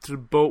into the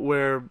boat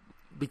where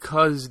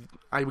because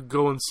I would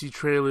go and see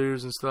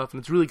trailers and stuff, and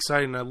it's really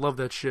exciting. I love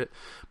that shit.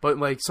 But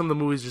like some of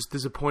the movies just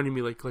disappointed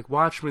me, like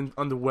Watchmen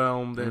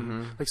underwhelmed,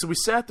 and like so we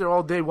sat there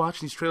all day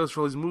watching these trailers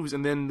for all these movies,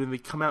 and then when they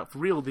come out for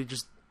real, they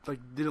just like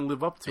didn't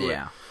live up to it.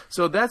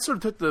 So that sort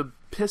of took the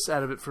piss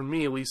out of it for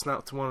me, at least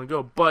not to want to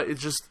go. But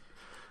it's just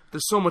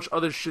there's so much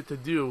other shit to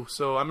do.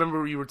 So I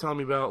remember you were telling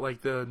me about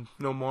like the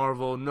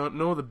Marvel,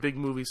 no the big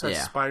movies, like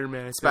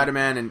Spider-Man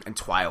and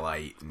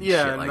Twilight. And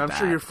shit and like I'm that.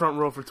 sure you're front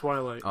row for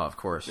Twilight. Oh, of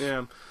course.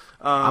 Yeah.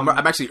 I'm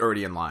actually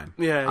already in line.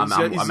 Yeah, I'm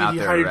out there. He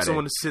hired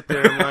someone to sit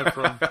there in line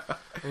for him,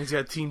 and he's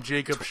got a Team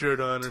Jacob shirt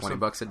on. Or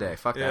 $20 a day.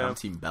 Fuck that. I'm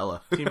Team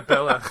Bella. Team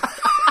Bella.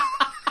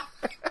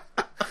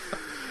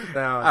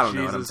 I don't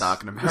know what I'm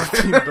talking about.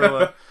 Team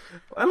Bella.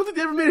 I don't think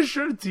they ever made a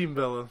shirt of Team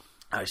Bella.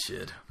 I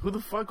should. Who the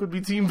fuck would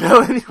be Team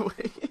Bella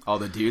anyway? All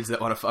the dudes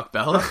that want to fuck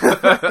Bella.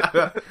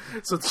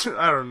 So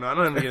I don't know. I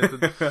don't even get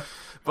into.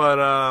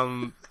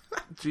 But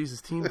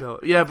Jesus, Team Bella.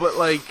 Yeah, but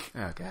like,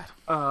 oh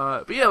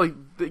god. But yeah, like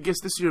I guess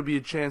this year would be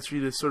a chance for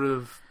you to sort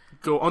of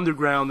go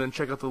underground and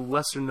check out the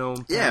lesser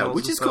known. Yeah,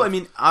 which is cool. I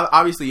mean,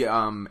 obviously, in the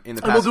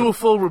past, and we'll do a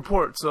full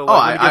report. So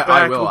like,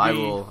 I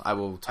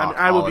will talk.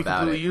 I will be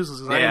about completely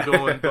useless because I'm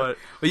going, but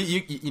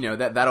you know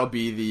that'll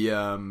be the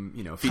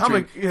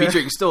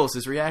featuring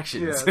Stolis'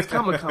 reactions. Yeah, it's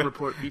Comic-Con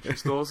report featuring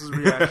Stolis'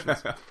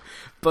 reactions.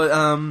 But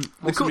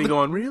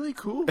going really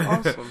cool,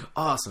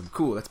 awesome,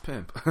 cool. That's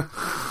pimp.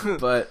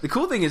 But the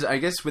cool thing is, I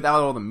guess,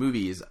 without all the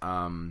movies,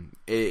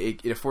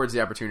 it affords the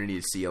opportunity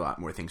to see a lot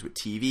more things with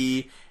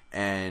TV.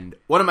 And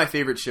one of my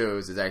favorite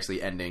shows is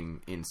actually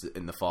ending in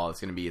the fall.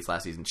 It's going to be its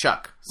last season,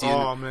 Chuck.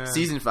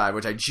 Season 5,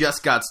 which I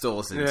just got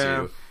Stolis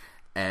into.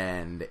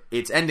 And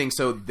it's ending,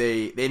 so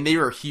they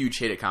were a huge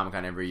hit at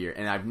Comic-Con every year.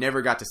 And I've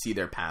never got to see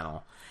their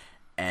panel.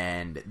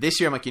 And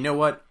this year I'm like, you know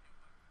what?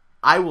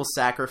 I will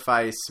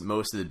sacrifice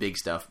most of the big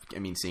stuff. I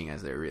mean, seeing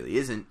as there really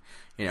isn't,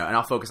 and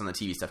I'll focus on the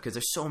TV stuff because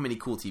there's so many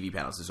cool TV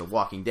panels. There's a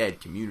Walking Dead,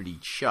 Community,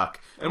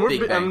 Chuck, and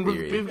Big Bang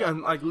Theory.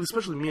 Like,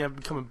 especially me, I've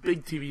become a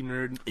big TV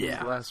nerd in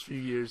the last few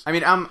years. I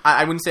mean,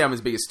 I wouldn't say I'm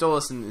as big as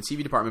Stolis in the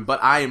TV department,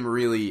 but I am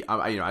really,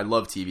 I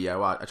love TV.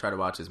 I try to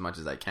watch as much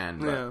as I can.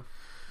 But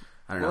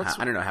I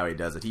don't know how he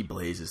does it. He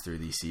blazes through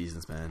these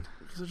seasons, man.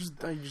 Because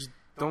I just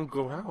don't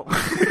go out.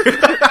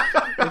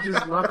 I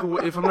just walk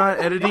away. If I'm not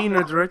editing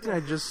or directing,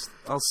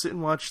 I'll sit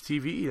and watch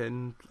TV,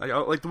 and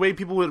like the way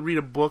people would read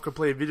a book or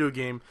play a video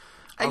game.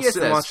 I'll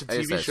sit and watch a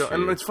TV show. True.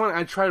 And it's funny,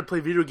 I try to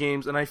play video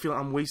games, and I feel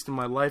I'm wasting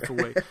my life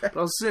away. But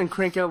I'll sit and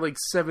crank out like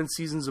 7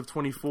 seasons of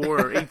 24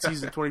 or 8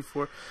 seasons of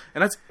 24,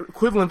 and that's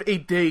equivalent of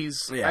 8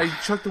 days. Yeah. I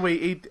chucked away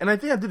 8, and I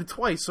think I did it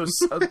twice. So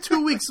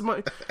 2 weeks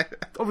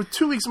over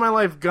 2 weeks of my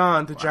life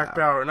gone to Jack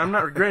Bauer, and I'm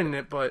not regretting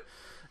it, but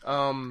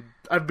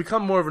I've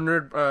become more of a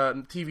nerd,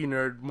 TV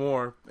nerd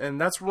more, and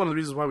that's one of the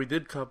reasons why we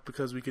did Cup,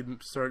 because we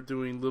could start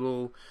doing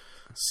little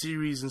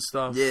series and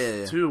stuff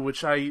too,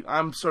 which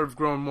I'm sort of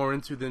growing more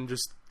into than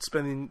just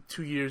spending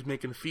 2 years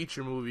making a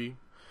feature movie,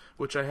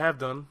 which I have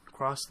done.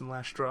 Crossed and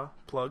Last Straw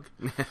plug.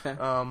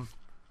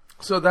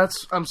 So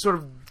I'm sort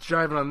of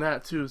jiving on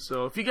that too.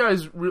 So if you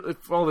guys,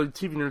 if all the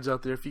TV nerds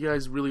out there, if you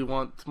guys really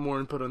want more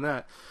input on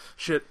that,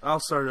 we'll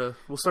start a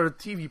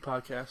TV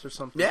podcast or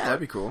something. Yeah, that'd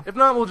be cool. If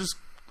not, we'll just.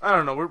 I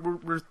don't know.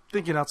 We're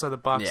thinking outside the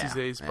box these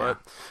days, but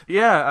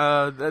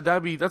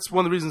that's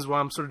one of the reasons why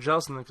I'm sort of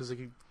jealous of them, because they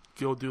could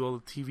go do all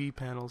the TV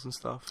panels and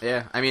stuff.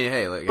 Yeah, I mean,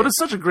 hey, but it's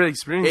such a great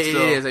experience. It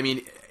is. I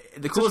mean,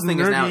 the coolest thing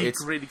is now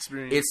it's great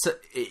experience.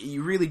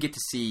 You really get to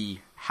see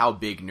how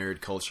big nerd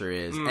culture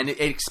is, and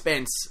it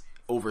expands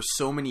over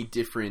so many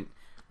different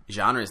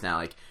genres now.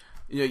 Like,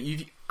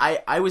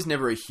 I was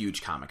never a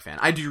huge comic fan.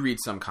 I do read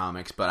some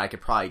comics, but I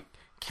could probably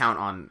count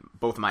on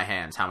both my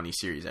hands how many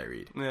series I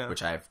read,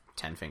 which I have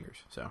 10 fingers,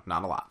 so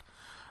not a lot.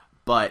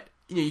 But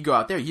you go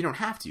out there, you don't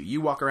have to.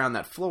 You walk around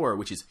that floor,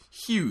 which is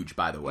huge,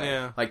 by the way.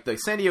 Yeah. Like, the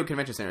San Diego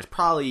Convention Center is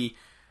probably,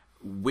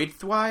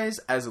 width-wise,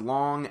 as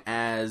long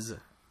as,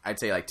 I'd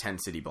say, like 10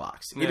 city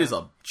blocks. Yeah. It is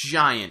a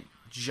giant,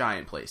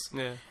 giant place.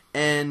 Yeah.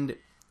 And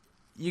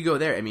you go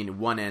there, I mean,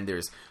 one end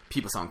there's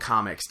people selling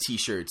comics,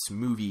 t-shirts,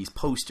 movies,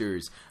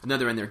 posters.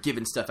 Another end, they're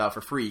giving stuff out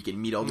for free. You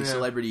can meet all these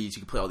celebrities,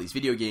 you can play all these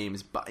video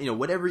games, but,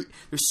 whatever.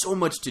 There's so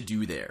much to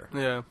do there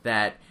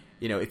that...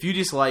 if you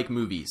just like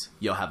movies,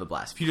 you'll have a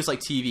blast. If you just like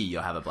TV,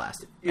 you'll have a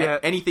blast. Yeah.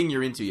 Anything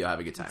you're into, you'll have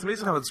a good time. It's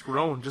amazing how it's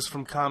grown, just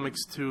from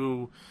comics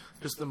to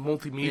just the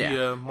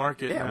multimedia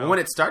market. Yeah, well, when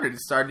it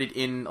started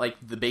in, like,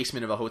 the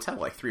basement of a hotel,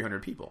 like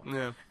 300 people.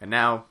 Yeah. And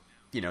now,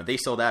 they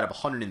sold out of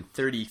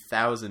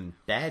 130,000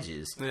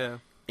 badges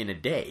in a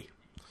day.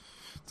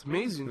 It's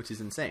amazing. Which is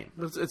insane.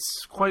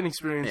 It's quite an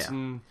experience,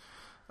 and...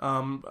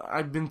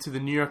 I've been to the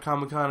New York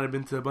Comic Con. I've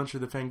been to a bunch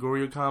of the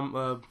Fangoria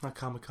not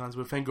Comic Cons,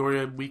 but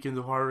Fangoria Weekend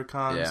of Horror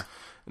Cons. Yeah.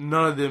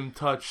 None of them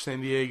touch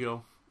San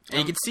Diego. And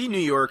you can see New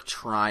York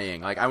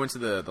trying. Like, I went to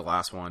the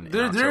last one in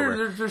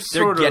October.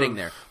 They're getting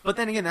there. But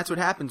then again, that's what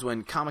happens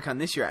when Comic Con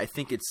this year, I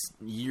think it's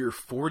year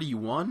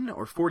 41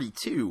 or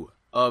 42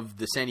 of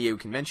the San Diego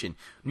convention.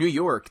 New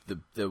York,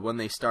 the one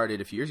they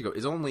started a few years ago,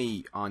 is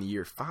only on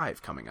year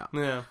 5 coming up.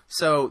 Yeah.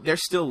 So they're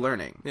still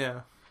learning. Yeah.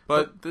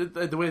 But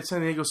the way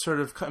San Diego's sort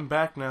of cutting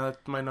back now,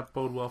 that might not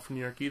bode well for New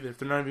York either. If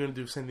they're not even going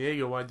to do San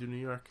Diego, why do New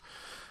York?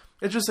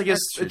 It's just, I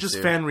guess, it's just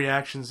fan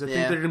reactions. I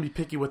think they're going to be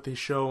picky what they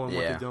show and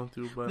what they don't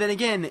do. But then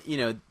again,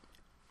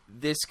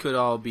 this could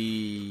all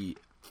be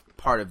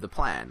part of the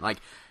plan. Like,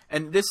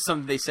 and this is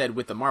something they said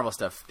with the Marvel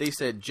stuff. They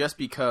said just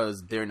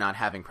because they're not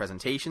having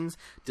presentations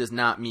does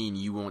not mean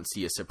you won't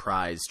see a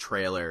surprise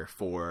trailer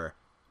for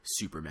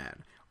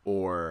Superman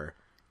or...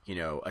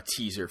 a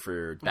teaser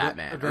for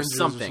Batman or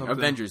something.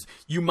 Avengers.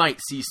 You might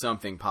see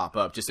something pop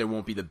up, just it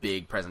won't be the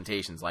big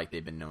presentations like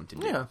they've been known to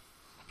do. Yeah,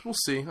 we'll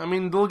see. I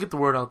mean, they'll get the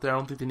word out there. I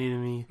don't think they need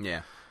any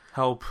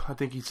help. I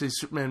think you'd say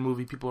Superman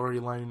movie, people are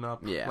already lining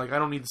up. Yeah. Like, I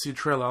don't need to see a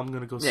trailer. I'm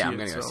going to go see it. Yeah, I'm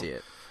going to go see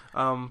it.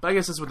 But I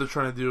guess that's what they're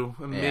trying to do.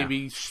 And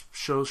maybe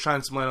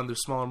shine some light on their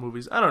smaller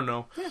movies. I don't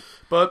know. Yeah.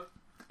 But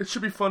it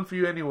should be fun for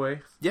you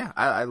anyway. Yeah,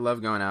 I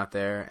love going out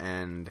there,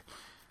 and...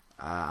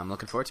 I'm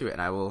looking forward to it,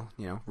 and I will,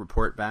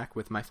 report back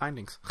with my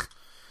findings.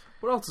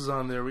 What else is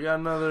on there? We got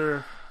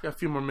a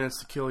few more minutes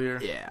to kill here.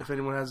 Yeah. If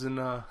anyone hasn't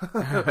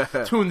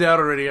tuned out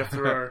already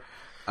after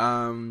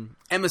our...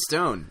 Emma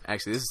Stone.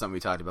 Actually, this is something we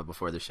talked about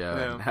before the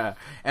show. Yeah.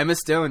 Emma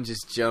Stone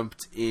just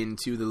jumped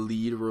into the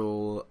lead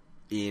role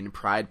in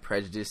Pride,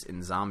 Prejudice,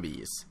 and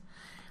Zombies.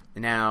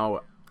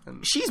 Now,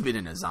 she's been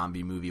in a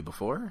zombie movie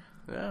before.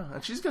 Yeah,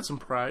 and she's got some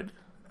pride.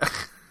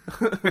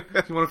 You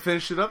want to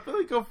finish it up,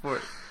 Billy? Go for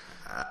it.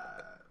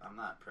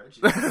 Not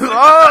prejudiced.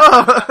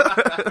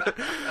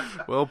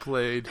 Well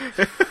played. That's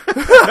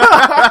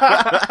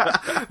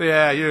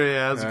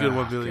a good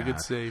one, Billy. God.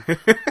 Good save.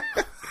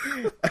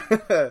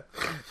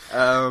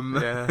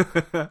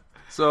 Yeah.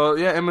 So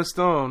Emma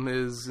Stone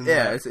is.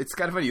 It's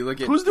kind of funny. You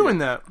look at who's doing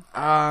that.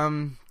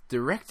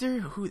 Director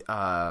who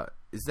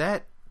is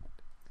that?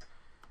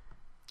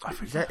 I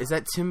forget. Is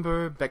that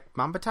Timur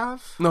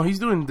Bekmambetov? No, he's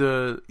doing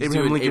the He's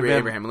Abraham doing Lincoln.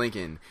 Abraham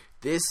Lincoln.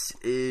 This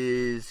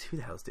is who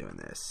the hell's doing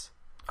this?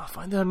 I'll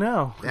find out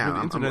now. Yeah,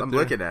 I'm there.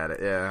 looking at it.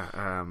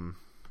 Yeah,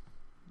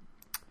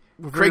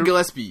 Craig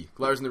Gillespie,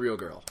 Lars and the Real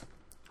Girl.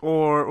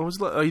 Or what was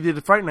he did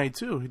the Fright Night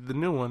too, the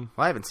new one.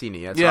 Well, I haven't seen it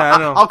yet. Yeah, so I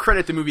know. I'll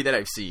credit the movie that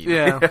I've seen.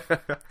 Yeah,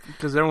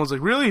 because everyone's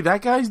like, really,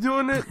 that guy's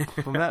doing it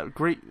from that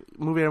great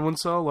movie everyone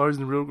saw, Lars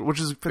and the Real Girl,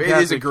 which is fantastic.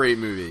 It is a great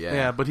movie. Yeah,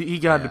 yeah, but he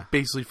got it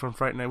basically from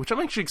Fright Night, which I'm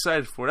actually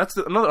excited for. That's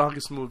another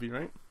August movie,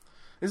 right?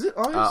 Is it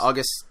August?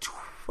 August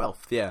 12th.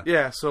 Yeah.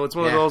 Yeah, so it's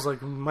one of those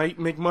like we might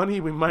make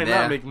money, we might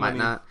not make money.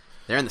 Might not.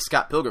 They're in the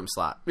Scott Pilgrim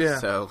slot. Yeah.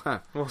 So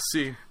we'll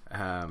see.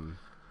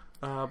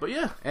 But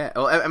yeah. Yeah.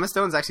 Well, Emma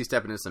Stone's actually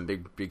stepping into some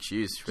big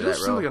shoes for that role.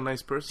 She seems like a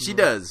nice person. She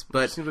does,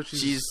 but seems like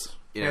she's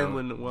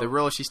handling it well. The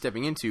role she's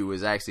stepping into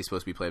was actually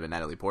supposed to be played by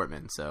Natalie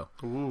Portman. So,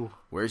 ooh,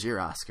 where's your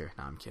Oscar?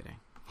 No, I'm kidding,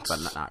 but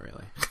not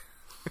really.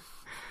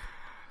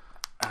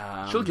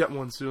 She'll get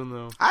one soon,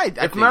 though. I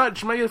if not,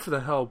 she might get it for The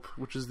Help,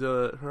 which is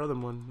her other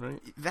one,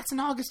 right? That's an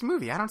August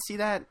movie. I don't see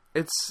that.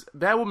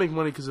 That will make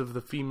money because of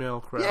the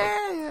female crowd.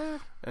 Yeah.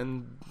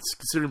 And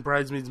considering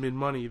Bridesmaids made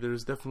money,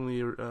 there's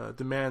definitely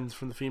demand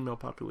from the female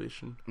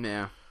population.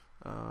 Yeah.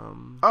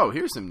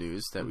 Here's some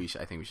news that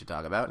I think we should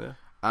talk about.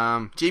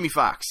 Yeah. Jamie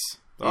Foxx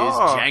is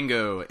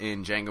Django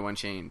in Django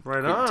Unchained.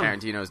 Right on.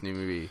 Tarantino's new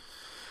movie.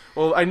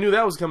 Well, I knew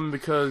that was coming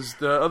because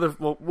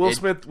Will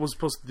Smith was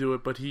supposed to do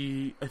it, but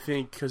I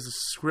think because the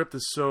script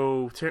is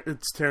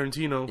it's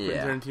Tarantino,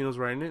 and Tarantino's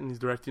writing it and he's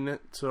directing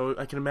it, so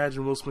I can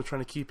imagine Will Smith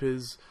trying to keep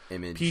his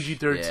image.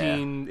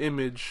 PG-13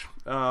 image.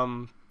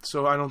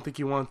 So I don't think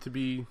he wanted to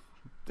be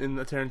in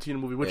a Tarantino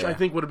movie, which I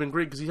think would have been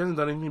great because he hasn't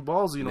done anything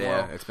ballsy in a while.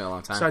 Yeah, it's been a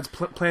long time. Besides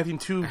planting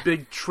 2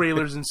 big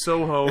trailers in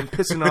Soho and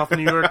pissing off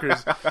New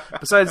Yorkers.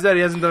 Besides that,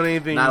 he hasn't done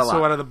anything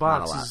so out of the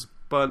boxes.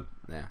 But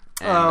yeah.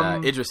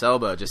 And Idris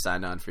Elba just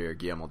signed on for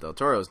Guillermo del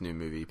Toro's new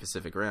movie,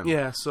 Pacific Rim.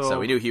 Yeah, so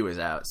we knew he was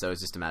out, so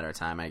it's just a matter of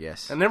time, I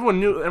guess. And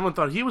everyone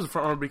thought he was a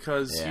frontrunner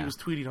because he was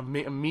tweeting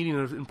a meeting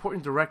of an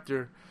important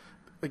director.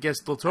 I guess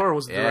del Toro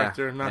was the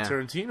director, not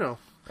Tarantino.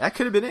 That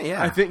could have been it,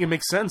 yeah. I think it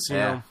makes sense, you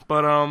know.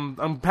 But I'm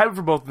happy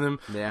for both of them.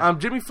 Yeah.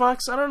 Jimmy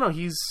Foxx, I don't know.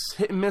 He's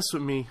hit and miss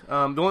with me. The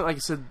only, like I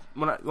said,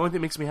 the only thing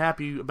that makes me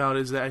happy about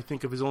it is that I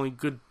think of his only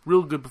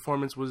real good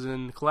performance was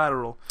in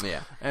Collateral. Yeah.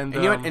 And you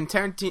know what? And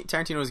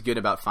Tarantino was good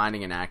about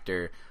finding an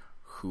actor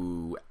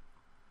who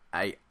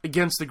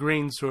against the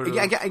grain, sort of.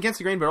 Yeah, against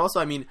the grain, but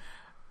also, I mean,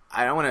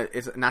 I don't want to.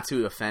 It's not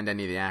to offend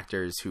any of the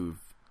actors who've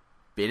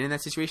been in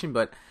that situation,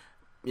 but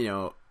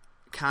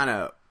kind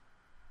of.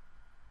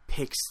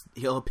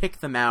 He'll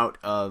pick them out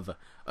of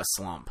a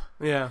slump.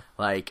 Yeah.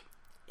 Like,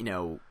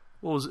 it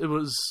was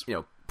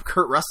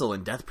Kurt Russell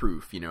in Death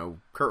Proof,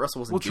 Kurt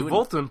Russell wasn't doing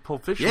Travolta in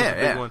Pulp Fiction was a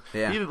big one.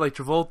 Yeah. He did like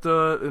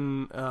Travolta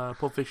in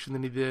Pulp Fiction,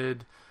 then he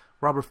did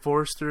Robert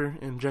Forster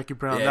in Jackie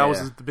Brown. That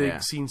was the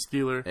big scene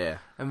stealer. Yeah.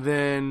 And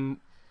then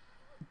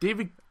I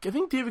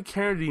think David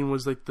Carradine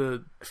was like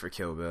for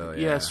Kill Bill,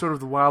 yeah, sort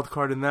of the wild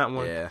card in that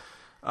one. Yeah.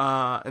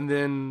 And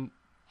then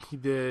he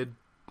did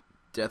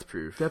Death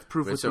Proof,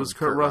 which was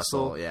Kurt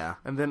Russell. Yeah.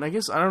 And then he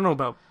found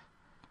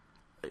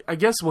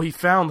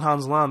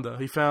Hans Landa.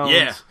 He found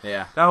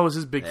that was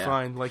his big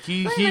find. Like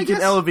he can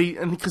elevate,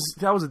 and because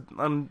that was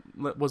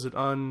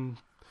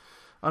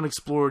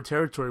unexplored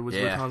territory with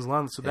Hans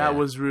Landa. So that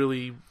was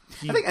really.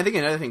 I think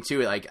another thing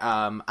too. Like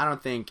I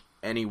don't think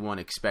anyone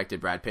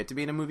expected Brad Pitt to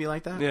be in a movie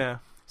like that. Yeah.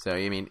 So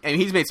I mean,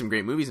 he's made some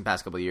great movies in the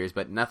past couple of years,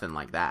 but nothing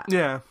like that.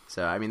 Yeah.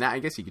 So I mean, I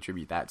guess you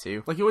contribute that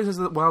too. Like he always has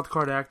the wild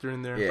card actor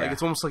in there. Yeah. Like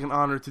it's almost like an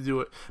honor to do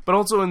it. But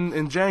also in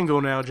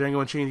Django now,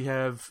 Django Unchained, you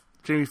have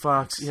Jamie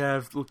Foxx, you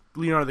have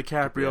Leonardo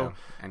DiCaprio,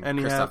 and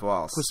you Christoph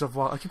Waltz. Christoph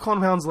Waltz. I keep calling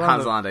him Hans Landa.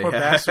 Hans Landa, Poor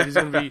bastard. He's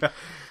going to be.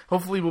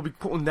 Hopefully, we'll be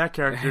putting that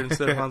character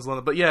instead of Hans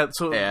Landa. But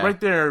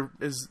right there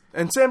is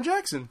Sam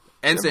Jackson.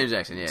 And Sam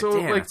Jackson, yeah. So,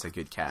 damn, that's a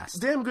good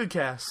cast. Damn good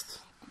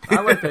cast.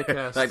 I like that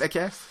cast. Like that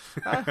cast?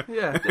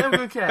 Yeah, damn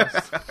good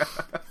cast.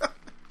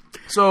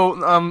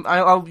 So,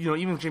 I'll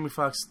even if Jamie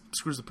Foxx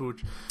screws the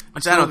pooch,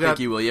 which I don't think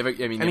he will. And you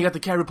got the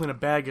DiCaprio playing a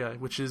bad guy,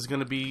 which is going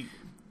to be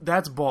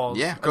that's balls.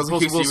 Yeah, as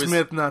opposed to Will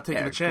Smith not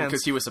taking a chance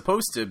because he was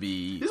supposed to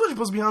be. He's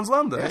supposed to be Hans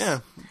Landa. Yes. Yeah,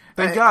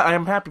 thank God. I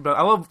am happy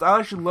about it. I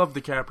actually love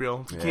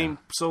DiCaprio. He came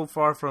so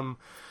far from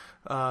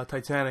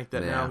Titanic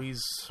that now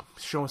he's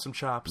showing some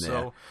chops. Yeah.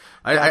 So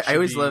I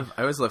always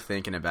love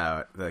thinking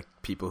about the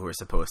people who are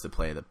supposed to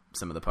play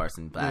some of the parts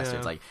in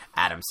Bastards. Like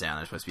Adam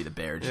Sandler supposed to be the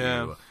Bear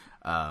Jew.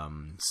 Yeah.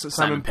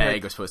 Simon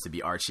Pegg was supposed to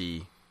be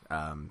Archie.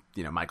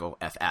 Michael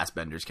F.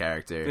 Fassbender's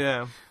character.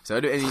 Yeah. So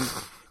it'd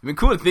been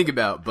cool to think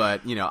about,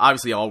 but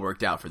obviously all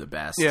worked out for the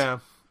best. Yeah.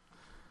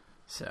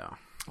 So.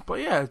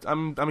 But yeah,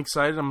 I'm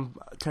excited. I'm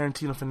a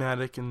Tarantino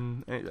fanatic,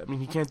 and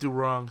he can't do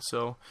wrong.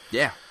 So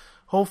yeah.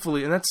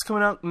 Hopefully, and that's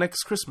coming out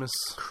next Christmas.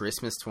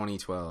 Christmas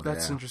 2012.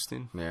 That's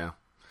interesting. Yeah.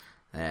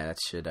 Yeah, that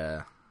should.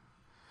 I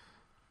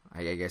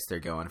guess they're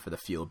going for the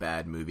feel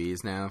bad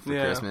movies now for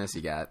Christmas.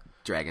 You got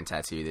Dragon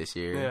Tattoo this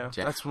year. Yeah,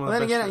 that's one of the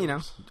the best again,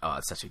 trailers.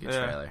 It's such a good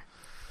trailer.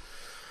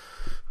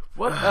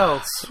 What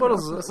else? What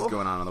else is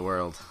going on in the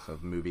world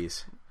of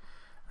movies?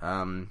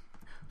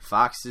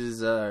 Fox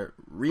is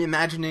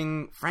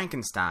reimagining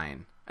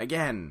Frankenstein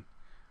again.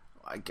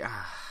 I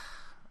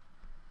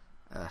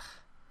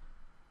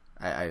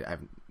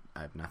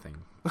have nothing.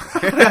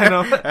 I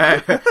know.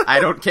 I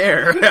don't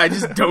care. I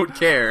just don't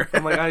care.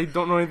 I'm like, I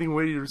don't know anything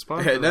way to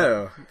respond to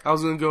No. that. I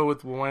was going to go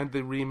with, well, why didn't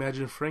they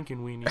reimagine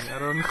Frankenweenie? I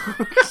don't know.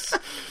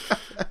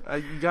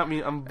 You got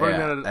me. I'm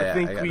burning out of I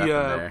think we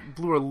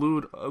blew our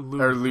load.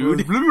 Our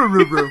lood?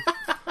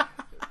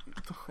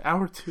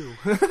 Hour 2.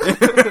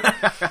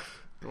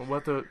 We're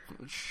about to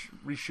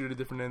reshoot a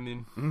different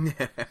ending.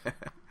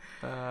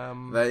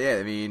 But yeah,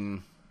 I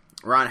mean,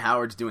 Ron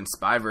Howard's doing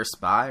Spy vs.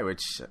 Spy,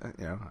 which,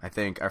 I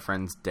think our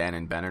friends Dan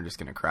and Ben are just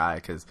going to cry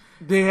because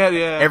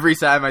every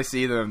time I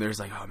see them, there's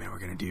like, oh man, we're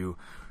going to do,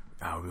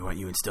 we want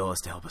you and Stolis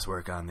to help us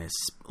work on this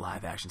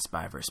live action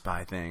Spy vs.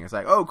 Spy thing. It's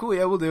like, oh cool,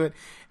 yeah, we'll do it.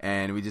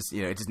 And we just,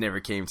 it just never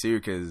came to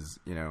because,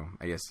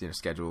 I guess,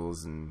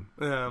 schedules and,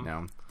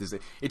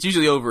 it's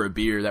usually over a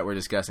beer that we're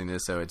discussing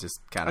this, so it just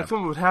kind of. I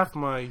come up with half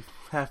my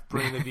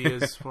half-brain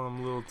ideas when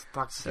I'm a little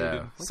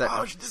intoxicated.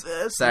 So,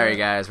 sorry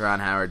guys, Ron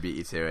Howard beat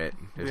you to it.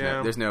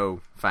 There's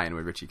no fighting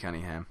with Richie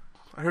Cunningham.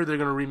 I heard they're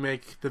going to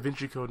remake Da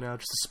Vinci Code now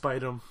just to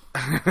spite him.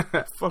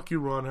 Fuck you,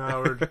 Ron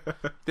Howard.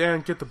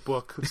 Dan, get the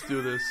book. Let's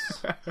do this.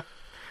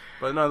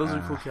 But no, those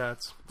are cool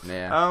cats.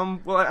 Yeah.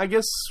 Well, I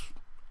guess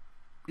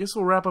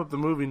we'll wrap up the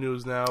movie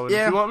news now. And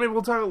if you want, maybe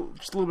we'll talk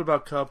just a little bit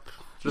about Cup.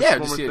 Just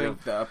the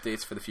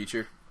updates for the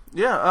future.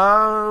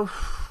 Yeah.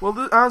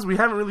 Well, honestly, we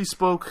haven't really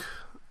spoke.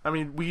 I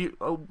mean,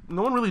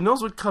 no one really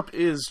knows what Cup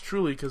is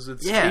truly because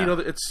it's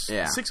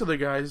 6 other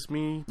guys.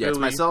 Me, Billy. It's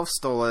myself,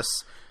 Stolis,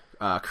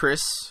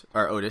 Chris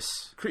or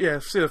Otis. Yeah,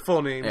 say the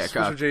full names.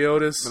 Mr. J.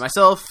 Otis.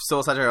 Myself,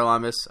 Stolis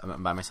Columbus.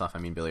 By myself, I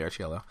mean Billy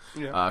Arciello.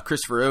 Yeah.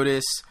 Christopher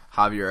Otis,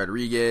 Javier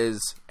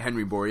Rodriguez,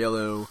 Henry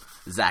Borriello,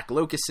 Zach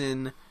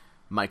Lokeson,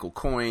 Michael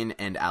Coyne,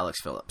 and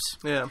Alex Phillips.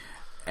 Yeah.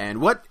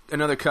 And what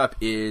Another Cup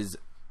is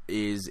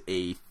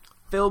a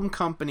film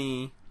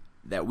company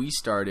that we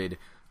started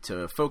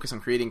to focus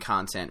on creating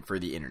content for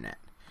the internet.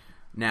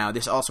 Now,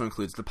 this also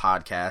includes the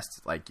podcast,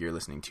 like you're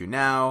listening to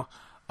now,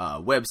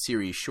 web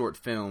series, short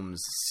films,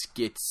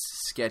 skits,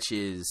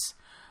 sketches,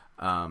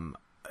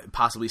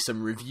 possibly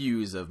some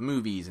reviews of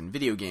movies and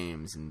video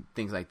games and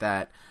things like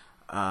that.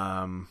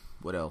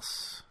 What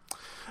else?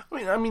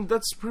 I mean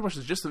that's pretty much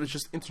the gist of it. It's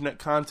just internet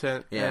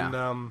content. Yeah.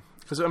 And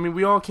because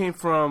we all came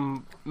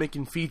from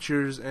making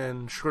features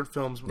and short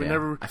films. We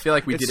never. I feel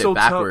like we did it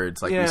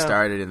backwards. We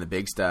started in the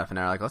big stuff, and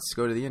now we're like, let's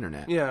go to the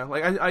internet. Yeah,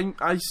 like I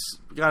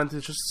got into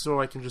it just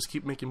so I can just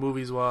keep making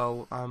movies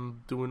while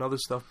I'm doing other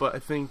stuff. But I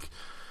think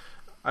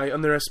I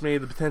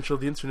underestimated the potential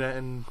of the internet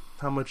and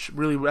how much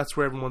really that's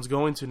where everyone's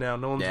going to now.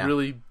 No one's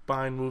really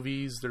buying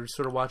movies; they're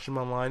sort of watching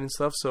them online and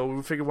stuff. So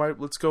we figured,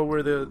 let's go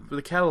where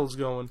the catalog's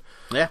going.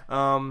 Yeah.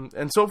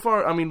 And so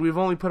far, we've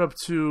only put up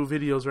 2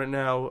 videos right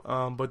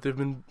now, but they've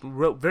been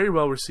very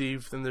well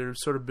received, and they're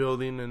sort of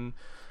building.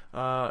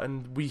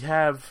 And we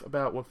have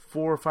about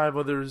 4 or 5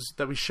 others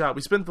that we shot.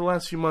 We spent the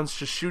last few months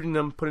just shooting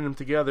them, putting them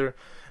together,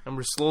 and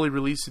we're slowly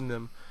releasing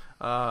them.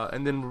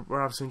 And then we're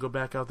obviously going to go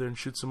back out there and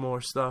shoot some more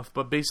stuff.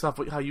 But based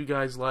off how you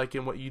guys like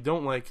and what you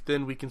don't like,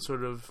 then we can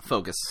sort of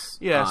focus.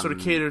 Yeah, sort of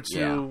cater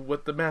to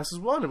what the masses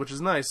wanted, which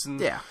is nice. And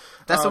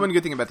that's the one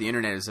good thing about the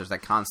internet is there's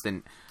that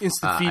constant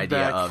instant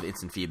feedback. Idea of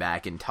instant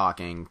feedback and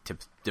talking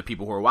to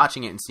people who are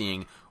watching it and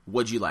seeing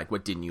what you like,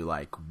 what didn't you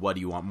like, what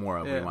do you want more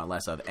of, what do you want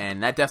less of.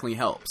 And that definitely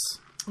helps.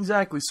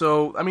 Exactly.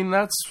 So,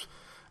 that's...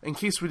 In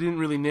case we didn't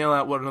really nail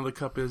out what Another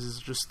Cup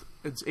is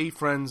it's 8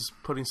 friends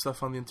putting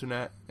stuff on the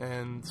internet,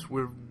 and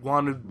we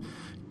want to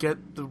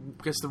get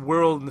the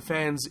world and the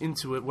fans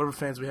into it, whatever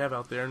fans we have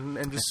out there,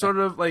 and just sort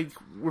of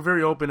we're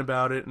very open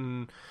about it,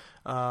 and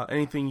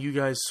anything you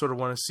guys sort of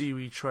want to see,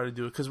 we try to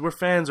do it because we're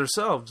fans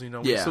ourselves,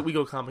 So we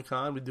go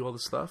Comic-Con, we do all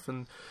this stuff,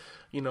 and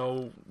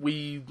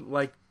we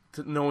like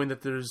knowing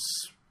that there's.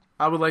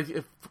 I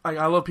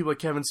love people like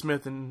Kevin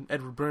Smith and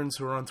Edward Burns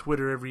who are on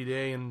Twitter every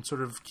day and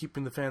sort of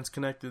keeping the fans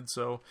connected.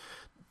 So,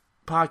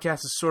 podcast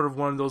is sort of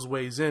one of those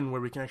ways in where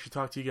we can actually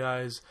talk to you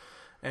guys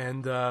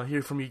and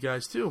hear from you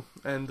guys too,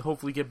 and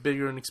hopefully get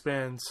bigger and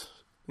expand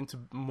into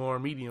more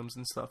mediums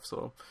and stuff.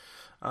 So,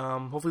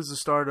 hopefully, it's the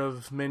start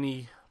of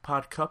many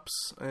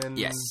PodCups and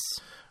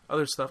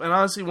other stuff. And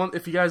honestly,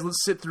 if you guys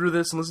sit through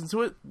this and listen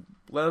to it,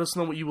 let us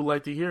know what you would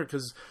like to hear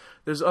because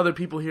there's other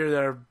people here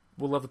that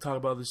we'll love to talk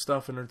about this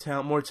stuff and are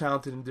more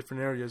talented in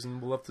different areas,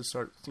 and we'll love to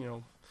start,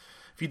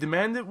 if you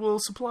demand it, we'll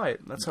supply it.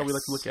 That's how we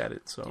like to look at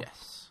it. So,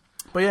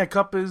 But yeah,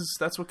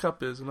 that's what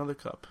Cup is, Another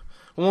Cup.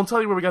 We won't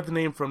tell you where we got the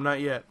name from, not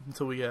yet,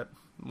 until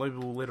maybe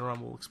later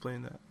on we'll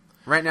explain that.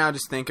 Right now,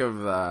 just think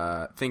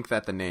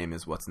that the name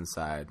is what's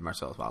inside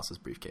Marcellus Wallace's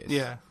briefcase.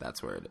 Yeah.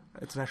 That's where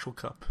it's an actual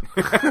cup.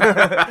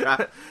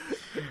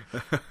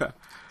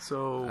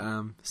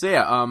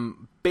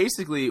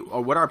 Basically,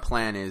 what our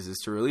plan is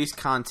to release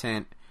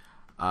content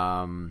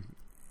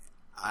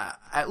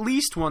at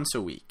least once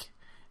a week.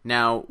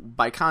 Now,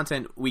 by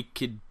content, we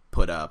could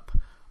put up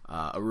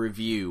a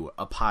review,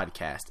 a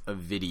podcast, a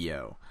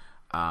video,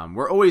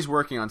 We're always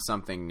working on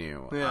something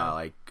new. Yeah.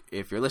 Like,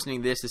 if you're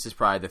listening to this is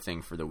probably the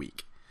thing for the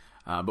week.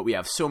 But we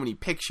have so many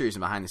pictures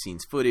and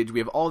behind-the-scenes footage. We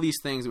have all these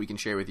things that we can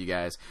share with you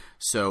guys.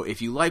 So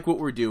if you like what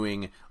we're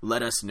doing,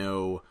 let us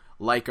know.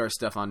 Like our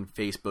stuff on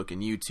Facebook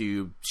and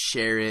YouTube.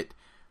 Share it.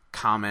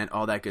 Comment.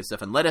 All that good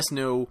stuff. And let us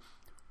know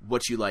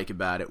what you like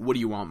about it. What do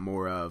you want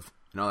more of?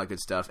 And all that good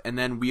stuff. And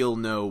then we'll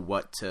know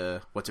what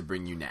to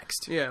bring you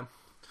next. Yeah.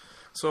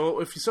 So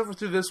if you suffer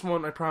through this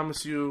one, I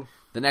promise you...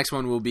 The next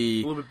one will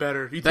be a little bit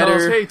better. You tell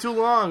us, hey, too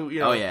long. You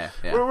know, oh yeah.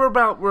 We're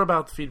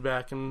about the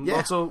feedback, and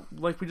also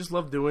like we just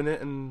love doing it.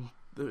 And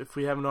if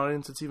we have an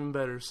audience, it's even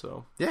better.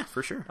 So yeah,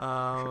 for sure.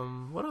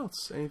 What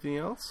else? Anything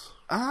else?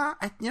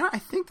 I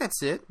think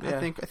that's it. Yeah.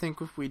 I think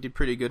we did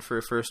pretty good for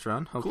a first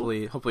run.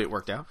 Hopefully it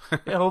worked out.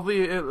 Yeah,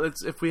 hopefully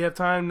if we have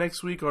time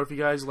next week, or if you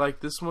guys like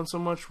this one so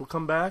much, we'll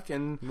come back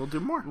and we'll do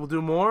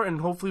more.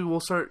 And hopefully we'll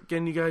start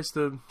getting you guys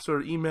to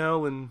sort of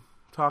email and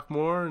talk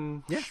more,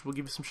 and we'll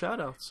give you some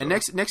shout outs. So. And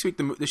next week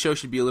the show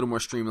should be a little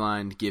more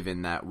streamlined,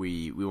 given that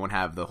we won't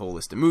have the whole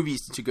list of movies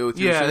to go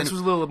through. Yeah, so this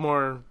was a little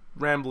more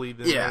rambly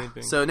than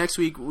anything. So next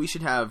week we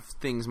should have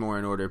things more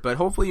in order. But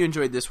hopefully you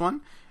enjoyed this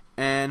one,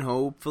 and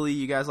hopefully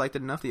you guys liked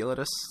it enough that you let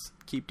us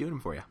keep doing them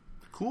for you.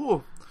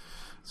 Cool.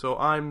 So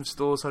I'm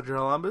Stolis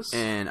Hadrolambus.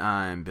 And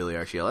I'm Billy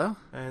Archiello.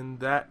 And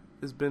that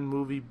has been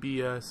Movie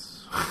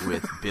BS.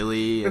 With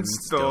Billy and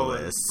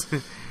Stolis.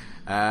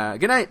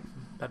 Good night.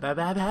 Oh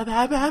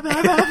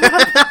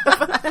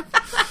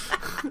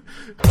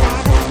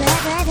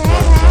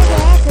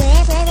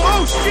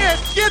shit!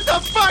 Get the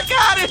fuck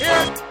out of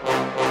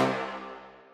here!